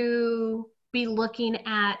to be looking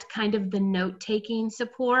at kind of the note-taking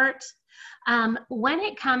support. When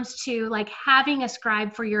it comes to like having a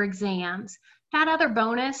scribe for your exams, that other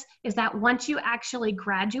bonus is that once you actually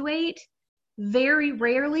graduate, very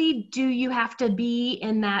rarely do you have to be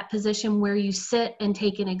in that position where you sit and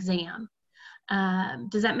take an exam.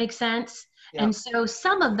 Does that make sense? Yeah. And so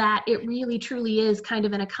some of that, it really truly is kind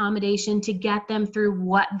of an accommodation to get them through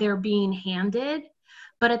what they're being handed.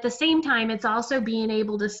 But at the same time, it's also being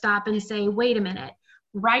able to stop and say, wait a minute,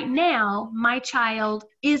 right now, my child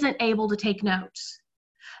isn't able to take notes.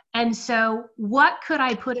 And so what could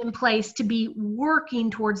I put in place to be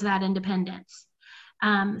working towards that independence?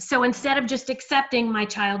 So instead of just accepting my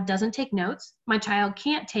child doesn't take notes, my child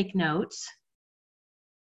can't take notes,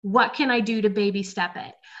 what can I do to baby step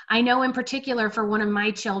it? I know in particular for one of my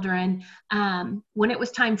children, when it was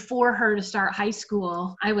time for her to start high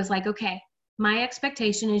school, I was like, okay, my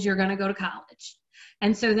expectation is you're going to go to college.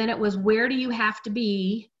 And so then it was, where do you have to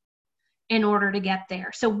be in order to get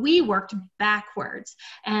there? So we worked backwards,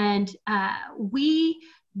 and we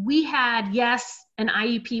had, yes, an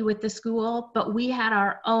IEP with the school, but we had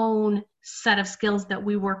our own set of skills that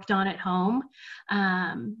we worked on at home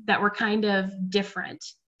that were kind of different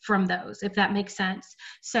from those, if that makes sense.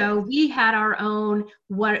 So we had our own,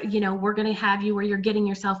 we're going to have you where you're getting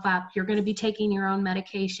yourself up. You're going to be taking your own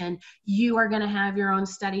medication. You are going to have your own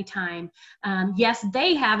study time. Yes,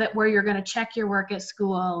 they have it where you're going to check your work at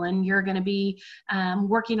school and you're going to be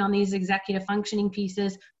working on these executive functioning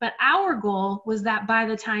pieces. But our goal was that by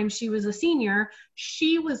the time she was a senior,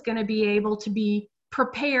 she was going to be able to be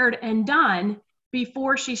prepared and done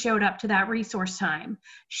before she showed up to that resource time.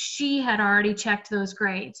 She had already checked those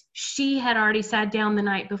grades. She had already sat down the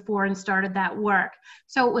night before and started that work.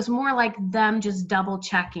 So it was more like them just double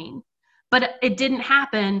checking. But it didn't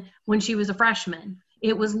happen when she was a freshman.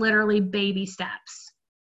 It was literally baby steps.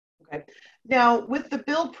 Okay. Now, with the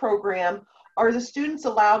BUILD program, are the students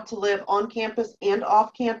allowed to live on campus and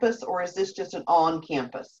off campus, or is this just an on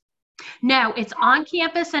campus? No, it's on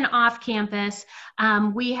campus and off campus.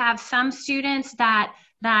 We have some students that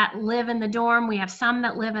live in the dorm. We have some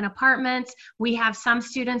that live in apartments. We have some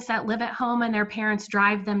students that live at home and their parents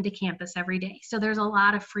drive them to campus every day. So there's a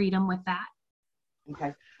lot of freedom with that.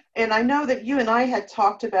 Okay. And I know that you and I had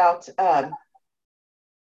talked about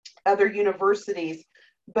other universities,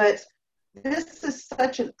 but this is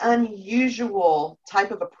such an unusual type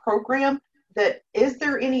of a program. That is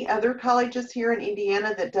there any other colleges here in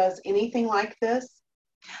Indiana that does anything like this?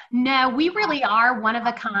 No, we really are one of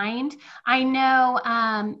a kind. I know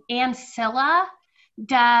Ancilla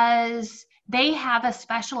does, they have a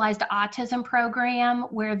specialized autism program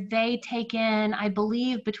where they take in, I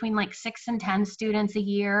believe, between like 6 and 10 students a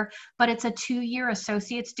year, but it's a 2-year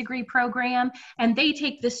associate's degree program. And they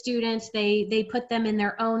take the students, they put them in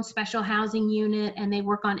their own special housing unit, and they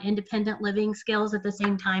work on independent living skills at the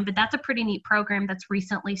same time. But that's a pretty neat program that's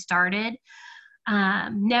recently started.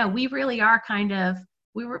 No, we really are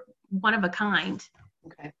we were one of a kind.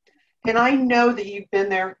 Okay. And I know that you've been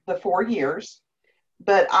there the 4 years.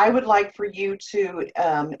 But I would like for you to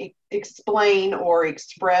explain or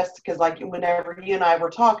express, because like whenever you and I were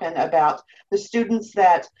talking about the students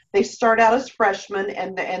that they start out as freshmen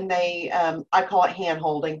and they I call it hand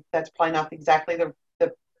holding. That's probably not exactly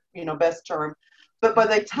the best term, but by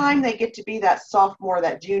the time they get to be that sophomore,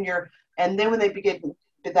 that junior, and then when they begin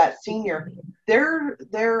to that senior, they're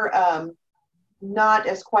not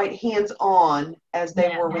as quite hands on as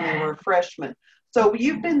they were when they were freshmen. So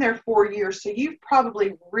you've been there 4 years, so you've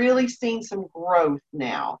probably really seen some growth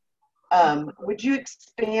now. Would you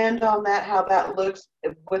expand on that, how that looks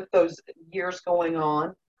with those years going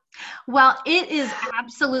on? Well, it is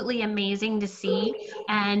absolutely amazing to see.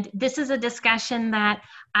 And this is a discussion that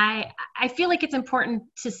I feel like it's important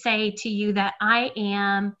to say to you that I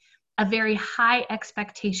am a very high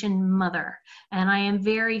expectation mother, and I am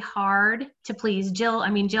very hard to please. Jill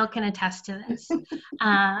can attest to this.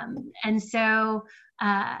 And so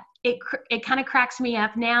it kind of cracks me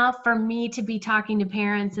up now for me to be talking to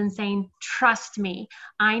parents and saying, trust me,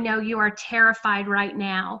 I know you are terrified right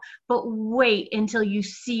now, but wait until you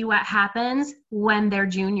see what happens when they're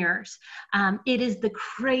juniors. It is the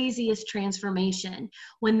craziest transformation.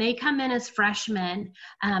 When they come in as freshmen,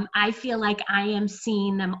 I feel like I am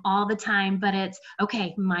seeing them all the time, but it's,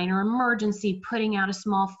 okay, minor emergency, putting out a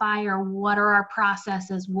small fire, what are our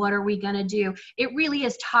processes, what are we gonna do? It really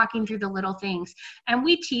is talking through the little things. And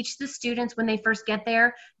we teach the students when they first get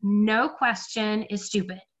there, no question is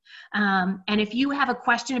stupid. And if you have a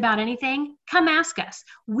question about anything, come ask us.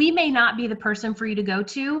 We may not be the person for you to go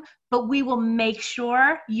to, but we will make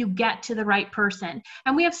sure you get to the right person.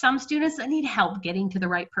 And we have some students that need help getting to the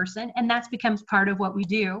right person, and that becomes part of what we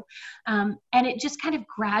do. And it just kind of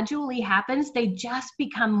gradually happens. They just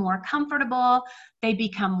become more comfortable, they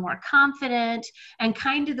become more confident, and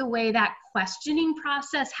kind of the way that questioning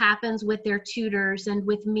process happens with their tutors and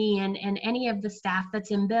with me and any of the staff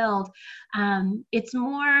that's in Build. It's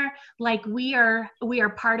more like we are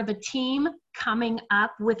part of a team coming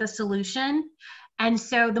up with a solution. And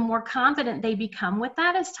so the more confident they become with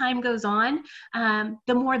that as time goes on,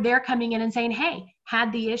 the more they're coming in and saying, hey,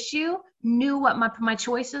 had the issue, knew what my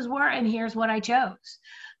choices were, and here's what I chose.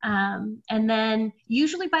 And then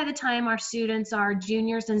usually by the time our students are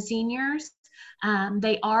juniors and seniors,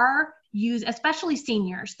 they are especially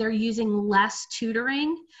seniors, they're using less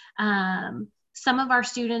tutoring. some of our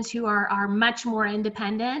students who are much more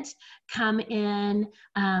independent come in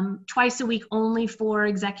twice a week only for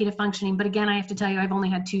executive functioning. But again, I have to tell you, I've only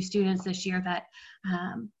had 2 students this year that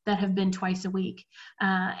have been twice a week.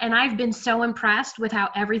 And I've been so impressed with how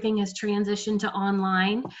everything has transitioned to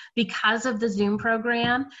online because of the Zoom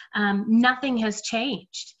program. Nothing has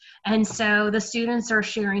changed. And so the students are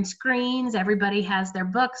sharing screens. Everybody has their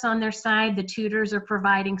books on their side. The tutors are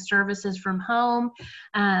providing services from home.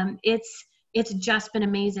 It's just been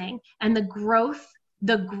amazing. And the growth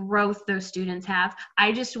those students have.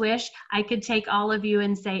 I just wish I could take all of you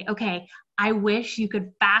and say, okay, I wish you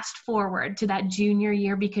could fast forward to that junior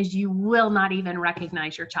year, because you will not even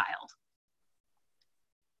recognize your child.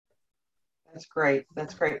 That's great.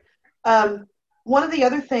 That's great. One of the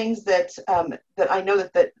other things that I know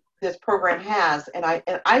that this program has, and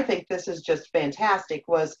I think this is just fantastic,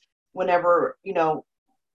 was whenever,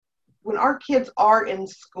 when our kids are in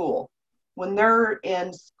school, when they're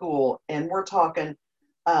in school, and we're talking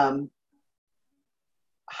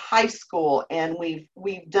high school, and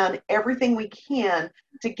we've done everything we can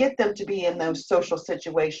to get them to be in those social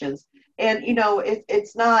situations, and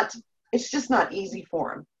it's just not easy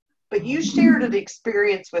for them. But you shared an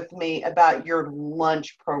experience with me about your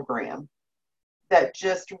lunch program that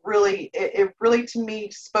just really, it really to me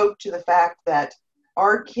spoke to the fact that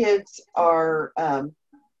our kids are,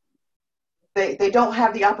 they don't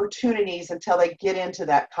have the opportunities until they get into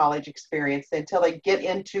that college experience, until they get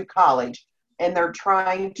into college and they're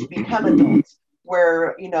trying to become adults,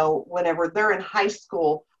 where, whenever they're in high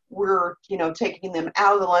school, we're, taking them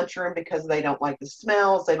out of the lunchroom because they don't like the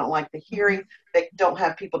smells, they don't like the hearing, they don't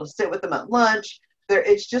have people to sit with them at lunch.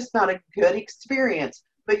 It's just not a good experience.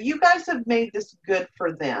 But you guys have made this good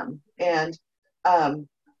for them. And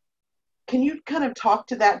can you kind of talk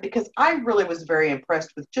to that? Because I really was very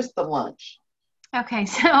impressed with just the lunch. Okay,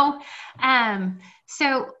 so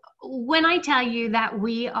when I tell you that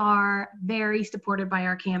we are very supported by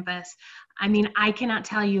our campus, I mean, I cannot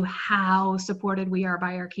tell you how supported we are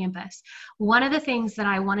by our campus. One of the things that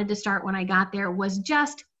I wanted to start when I got there was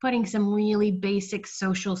just putting some really basic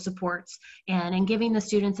social supports in, and giving the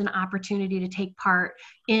students an opportunity to take part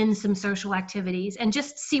in some social activities and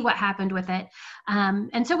just see what happened with it.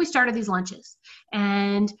 And so we started these lunches.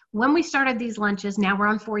 And when we started these lunches, now we're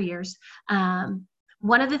on 4 years,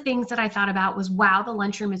 one of the things that I thought about was, wow, the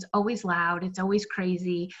lunchroom is always loud. It's always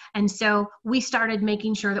crazy. And so we started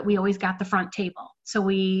making sure that we always got the front table. So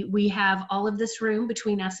we have all of this room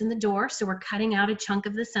between us and the door. So we're cutting out a chunk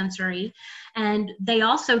of the sensory. And they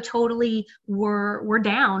also totally were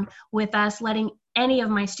down with us letting any of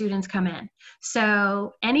my students come in.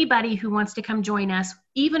 So anybody who wants to come join us,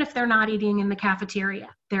 even if they're not eating in the cafeteria,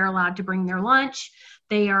 they're allowed to bring their lunch.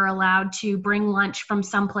 They are allowed to bring lunch from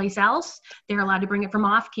someplace else. They're allowed to bring it from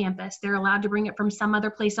off campus. They're allowed to bring it from some other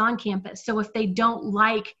place on campus. So if they don't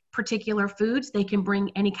like particular foods, they can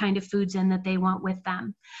bring any kind of foods in that they want with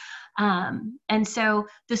them. And so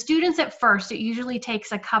the students at first, it usually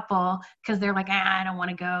takes a couple, because they're like, I don't want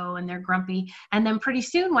to go, and they're grumpy. And then pretty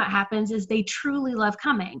soon what happens is they truly love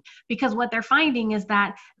coming, because what they're finding is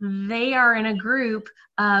that they are in a group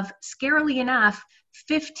of, scarily enough,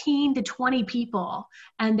 15 to 20 people.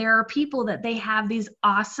 And there are people that they have these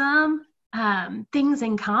awesome things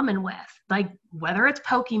in common with, like whether it's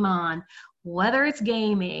Pokemon, whether it's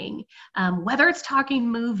gaming, whether it's talking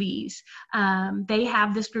movies, they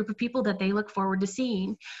have this group of people that they look forward to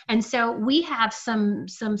seeing. And so we have some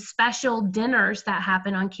special dinners that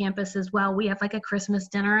happen on campus as well. We have like a Christmas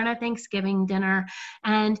dinner and a Thanksgiving dinner.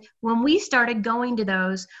 And when we started going to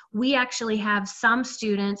those, we actually have some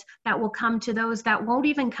students that will come to those that won't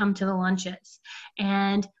even come to the lunches.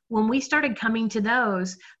 And when we started coming to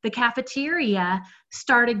those, the cafeteria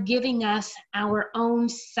started giving us our own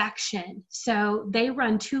section. So they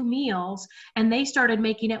run 2 meals, and they started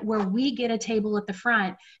making it where we get a table at the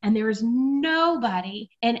front, and there's nobody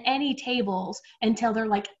in any tables until they're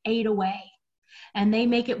like 8 away. And they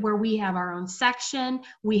make it where we have our own section.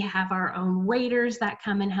 We have our own waiters that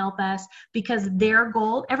come and help us, because their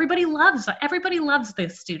goal, everybody loves the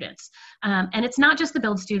students. And it's not just the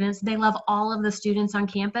Build students. They love all of the students on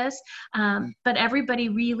campus. But everybody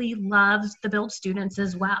really loves the Build students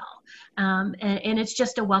as well. And it's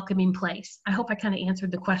just a welcoming place. I hope I kind of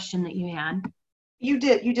answered the question that you had. You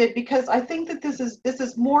did, because I think that this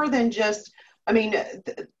is more than just, I mean,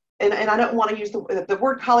 and I don't want to use the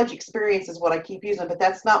word college experience is what I keep using, but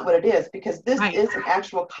that's not what it is, because this Right. is an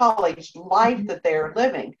actual college life that they're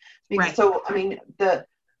living. Right. So, I mean,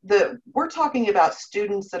 we're talking about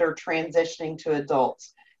students that are transitioning to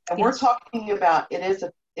adults, and Yes. we're talking about it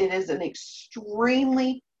is an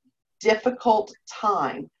extremely difficult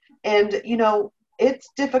time. And, you know, it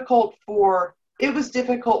was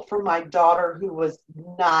difficult for my daughter who was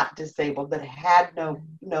not disabled, that had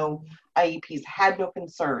no IEPs, had no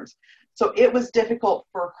concerns. So it was difficult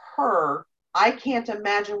for her. I can't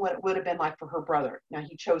imagine what it would have been like for her brother. Now,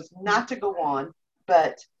 he chose not to go on,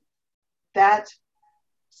 but that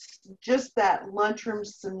just that lunchroom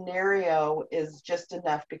scenario is just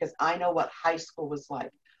enough, because I know what high school was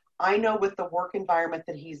like. I know with the work environment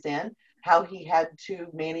that he's in, how he had to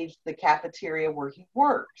manage the cafeteria where he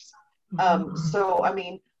works. So, I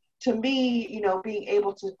mean, to me, you know, being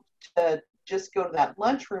able to just go to that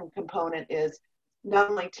lunchroom component is not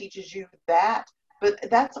only teaches you that, but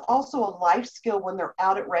that's also a life skill when they're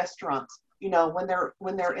out at restaurants. You know,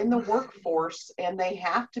 when they're in the workforce and they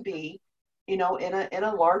have to be, you know, in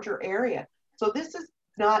a larger area. So this is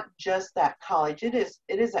not just that college. It is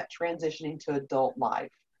that transitioning to adult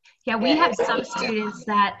life. Yeah, we have some students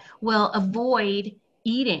that will avoid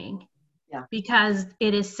eating because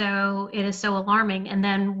it is so alarming. And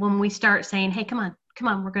then when we start saying, hey, come on,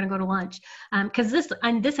 we're going to go to lunch. Because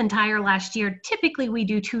this entire last year, typically we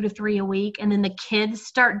do 2 to 3 a week, and then the kids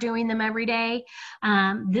start doing them every day.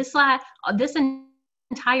 This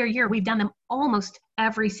entire year, we've done them almost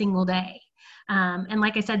every single day. And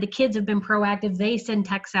like I said, the kids have been proactive. They send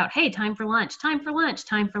texts out, hey, time for lunch, time for lunch,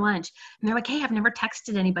 time for lunch. And they're like, hey, I've never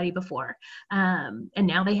texted anybody before. And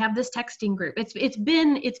now they have this texting group. It's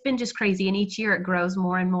been just crazy. And each year it grows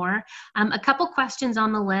more and more. A couple questions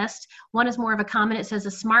on the list. One is more of a comment. It says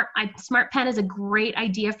a smart pen is a great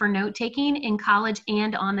idea for note taking in college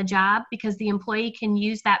and on the job, because the employee can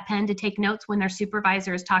use that pen to take notes when their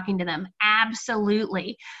supervisor is talking to them.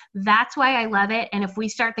 Absolutely. That's why I love it. And if we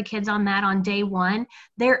start the kids on that on day one,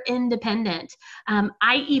 they're independent.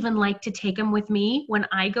 I even like to take them with me when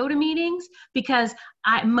I go to meetings, because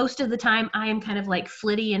most of the time I am kind of like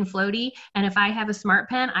flitty and floaty. And if I have a smart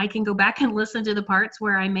pen, I can go back and listen to the parts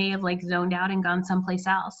where I may have like zoned out and gone someplace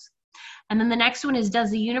else. And then the next one is,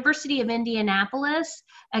 does the University of Indianapolis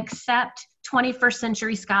accept 21st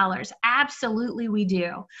century scholars? Absolutely, we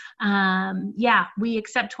do. Yeah, we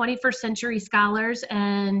accept 21st century scholars,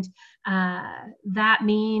 and that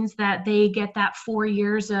means that they get that 4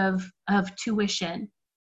 years of tuition.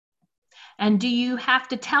 And do you have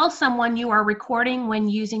to tell someone you are recording when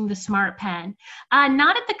using the smart pen?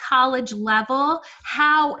 Not at the college level.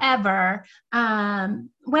 However,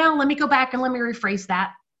 well, let me go back and let me rephrase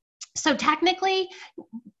that. So technically,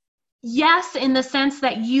 yes, in the sense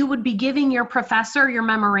that you would be giving your professor your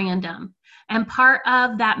memorandum. And part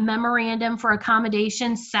of that memorandum for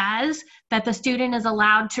accommodation says that the student is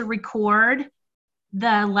allowed to record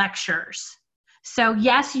the lectures. So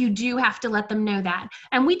yes, you do have to let them know that.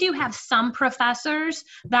 And we do have some professors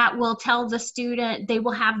that will tell the student, they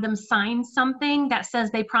will have them sign something that says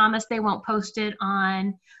they promise they won't post it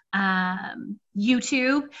on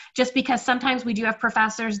YouTube, just because sometimes we do have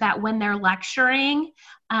professors that when they're lecturing,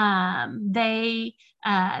 they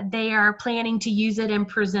are planning to use it and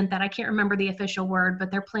present that. I can't remember the official word,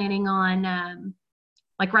 but they're planning on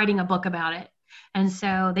like writing a book about it. And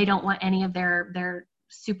so they don't want any of their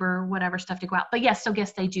super whatever stuff to go out. But yes, so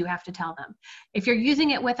yes, they do have to tell them. If you're using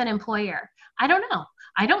it with an employer, I don't know.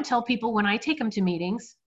 I don't tell people when I take them to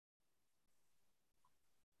meetings.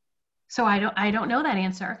 So I don't know that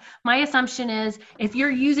answer. My assumption is if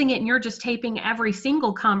you're using it and you're just taping every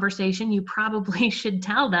single conversation, you probably should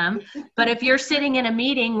tell them. But if you're sitting in a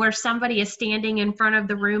meeting where somebody is standing in front of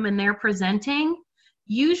the room and they're presenting,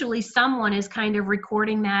 usually someone is kind of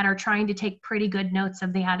recording that or trying to take pretty good notes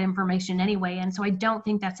of that information anyway. And so I don't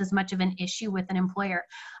think that's as much of an issue with an employer.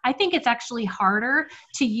 I think it's actually harder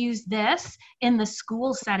to use this in the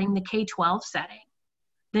school setting, the K-12 setting,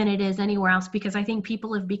 than it is anywhere else, because I think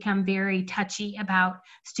people have become very touchy about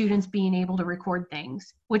students being able to record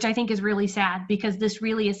things, which I think is really sad, because this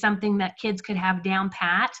really is something that kids could have down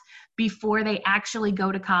pat before they actually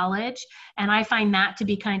go to college. And I find that to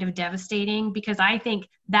be kind of devastating, because I think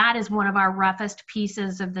that is one of our roughest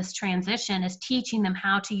pieces of this transition, is teaching them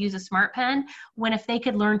how to use a smart pen, when if they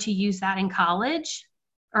could learn to use that in college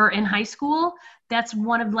or in high school, that's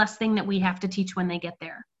one of less thing that we have to teach when they get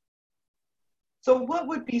there. So what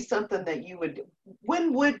would be something that you would,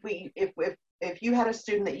 when would we, if you had a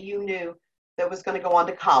student that you knew that was going to go on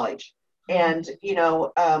to college, and, you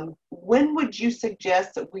know, when would you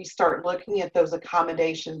suggest that we start looking at those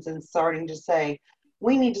accommodations and starting to say,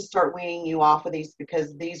 we need to start weaning you off of these,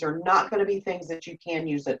 because these are not going to be things that you can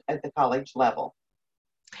use at the college level?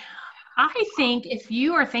 I think if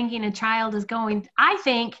you are thinking a child is going, I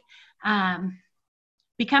think,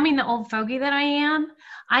 becoming the old fogey that I am,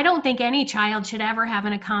 I don't think any child should ever have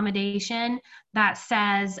an accommodation that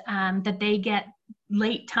says that they get,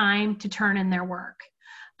 late time to turn in their work.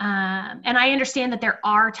 And I understand that there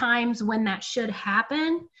are times when that should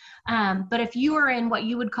happen. But if you are in what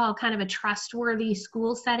you would call kind of a trustworthy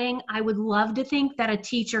school setting, I would love to think that a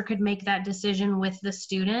teacher could make that decision with the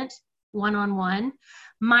student one-on-one.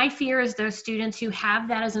 My fear is those students who have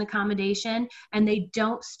that as an accommodation and they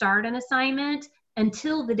don't start an assignment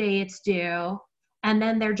until the day it's due, and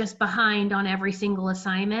then they're just behind on every single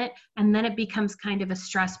assignment, and then it becomes kind of a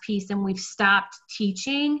stress piece and we've stopped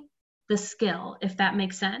teaching the skill, if that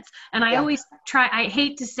makes sense. And I always try, I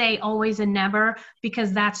hate to say always and never,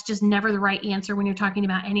 because that's just never the right answer when you're talking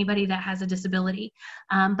about anybody that has a disability.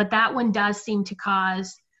 But that one does seem to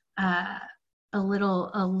cause a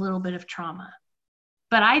little bit of trauma.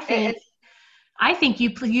 But I think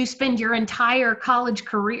you spend your entire college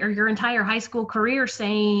career, or your entire high school career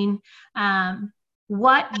saying,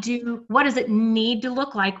 what does it need to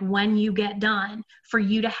look like when you get done for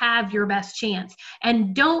you to have your best chance?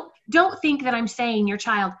 And don't think that I'm saying your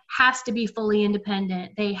child has to be fully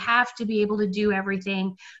independent. They have to be able to do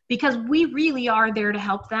everything, because we really are there to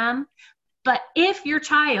help them. But if your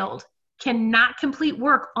child cannot complete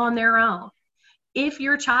work on their own, if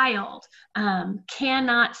your child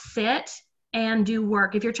cannot sit and do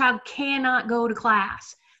work, if your child cannot go to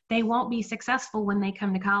class, they won't be successful when they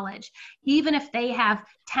come to college. Even if they have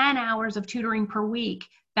 10 hours of tutoring per week,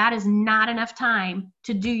 that is not enough time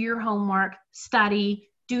to do your homework, study,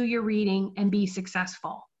 do your reading, and be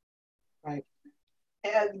successful. Right.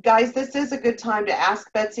 And guys, this is a good time to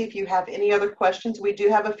ask Betsy if you have any other questions. We do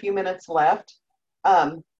have a few minutes left.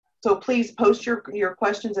 So please post your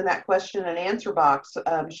questions in that question and answer box.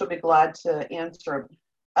 She'll be glad to answer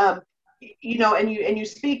them. You know, and you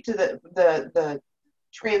speak to the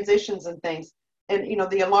transitions and things, and you know,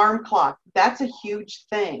 the alarm clock, that's a huge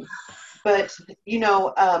thing. But you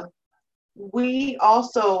know, we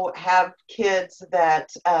also have kids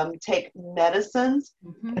that take medicines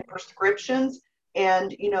and prescriptions,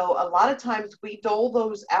 and you know, a lot of times we dole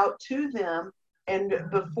those out to them. And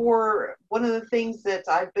before, one of the things that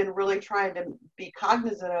I've been really trying to be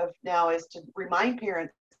cognizant of now is to remind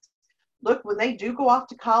parents, look, when they do go off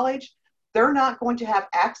to college, they're not going to have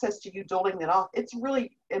access to you doling it off. It's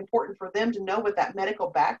really important for them to know what that medical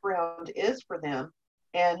background is for them.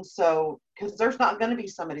 And so, because there's not going to be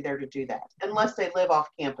somebody there to do that unless they live off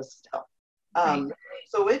campus still.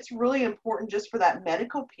 So it's really important just for that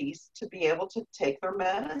medical piece to be able to take their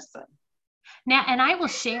medicine. Now, and I will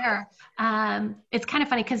share, it's kind of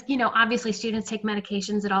funny because, you know, obviously students take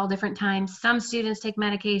medications at all different times. Some students take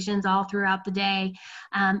medications all throughout the day.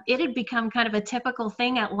 It had become kind of a typical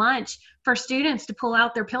thing at lunch for students to pull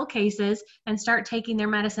out their pill cases and start taking their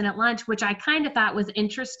medicine at lunch, which I kind of thought was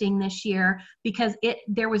interesting this year because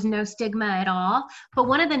there was no stigma at all. But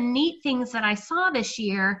one of the neat things that I saw this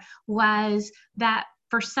year was that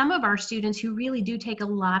for some of our students who really do take a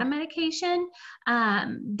lot of medication,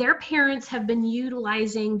 their parents have been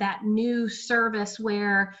utilizing that new service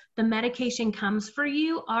where the medication comes for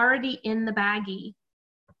you already in the baggie.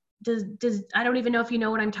 I don't even know if you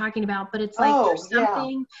know what I'm talking about, but it's like there's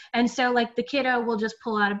something. Yeah. And so like the kiddo will just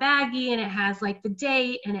pull out a baggie and it has like the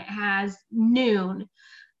date and it has noon.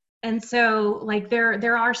 And so like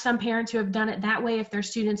there are some parents who have done it that way if their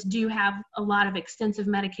students do have a lot of extensive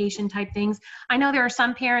medication type things. I know there are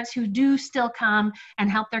some parents who do still come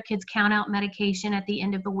and help their kids count out medication at the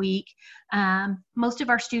end of the week. Most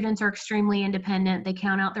of our students are extremely independent. They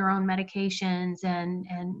count out their own medications and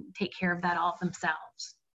take care of that all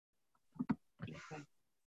themselves. Okay.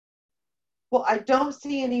 Well, I don't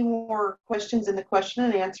see any more questions in the question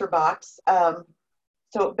and answer box.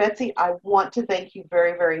 So Betsy, I want to thank you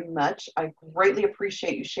very, very much. I greatly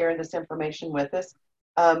appreciate you sharing this information with us.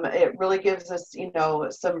 It really gives us, you know,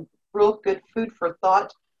 some real good food for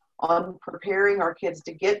thought on preparing our kids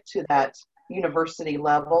to get to that university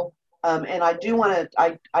level. And I do want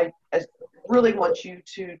to, I really want you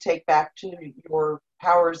to take back to your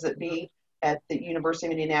powers that be at the University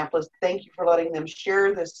of Indianapolis. Thank you for letting them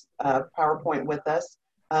share this PowerPoint with us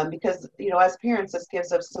because, you know, as parents, this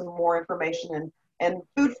gives us some more information and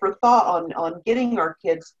food for thought on getting our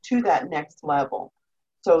kids to that next level.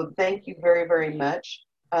 So thank you very, very much.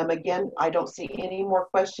 Again, I don't see any more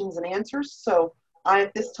questions and answers. So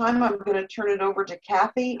at this time, I'm going to turn it over to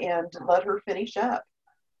Kathy and let her finish up.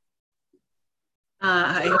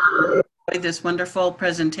 I enjoyed this wonderful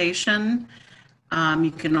presentation.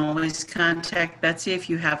 You can always contact Betsy if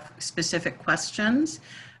you have specific questions.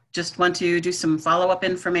 Just want to do some follow-up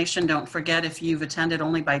information. Don't forget, if you've attended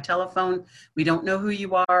only by telephone, we don't know who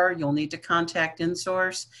you are. You'll need to contact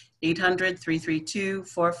InSource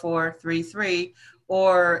 800-332-4433,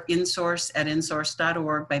 or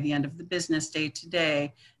insource@insource.org by the end of the business day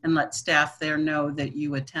today, and let staff there know that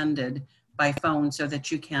you attended by phone so that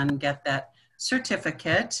you can get that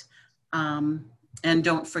certificate. And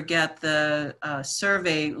don't forget the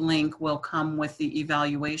survey link will come with the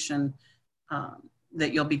evaluation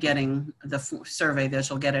that you'll be getting, the survey that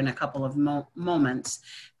you'll get in a couple of moments.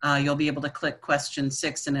 You'll be able to click question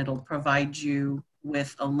 6 and it'll provide you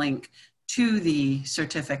with a link to the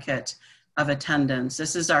certificate of attendance.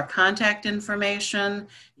 This is our contact information.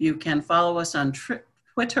 You can follow us on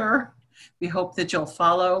Twitter. We hope that you'll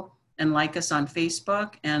follow and like us on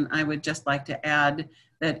Facebook. And I would just like to add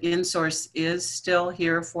that InSource is still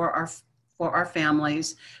here for our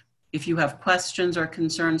families. If you have questions or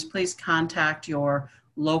concerns, please contact your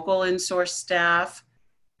local InSource staff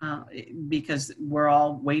because we're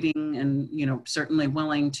all waiting and certainly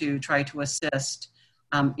willing to try to assist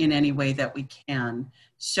in any way that we can.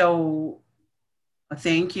 So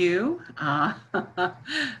thank you.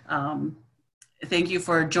 Thank you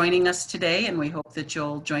for joining us today, and we hope that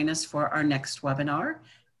you'll join us for our next webinar.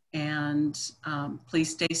 And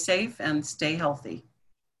please stay safe and stay healthy.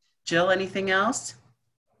 Jill, anything else?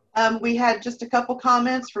 We had just a couple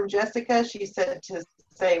comments from Jessica. She said to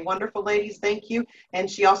say, wonderful ladies, thank you. And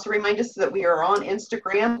she also reminded us that we are on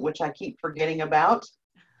Instagram, which I keep forgetting about.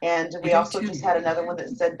 And we also just had another one that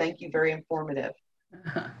said, thank you, very informative.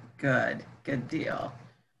 Good deal.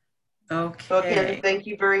 Okay. So again, thank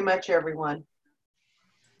you very much, everyone.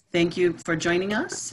 Thank you for joining us.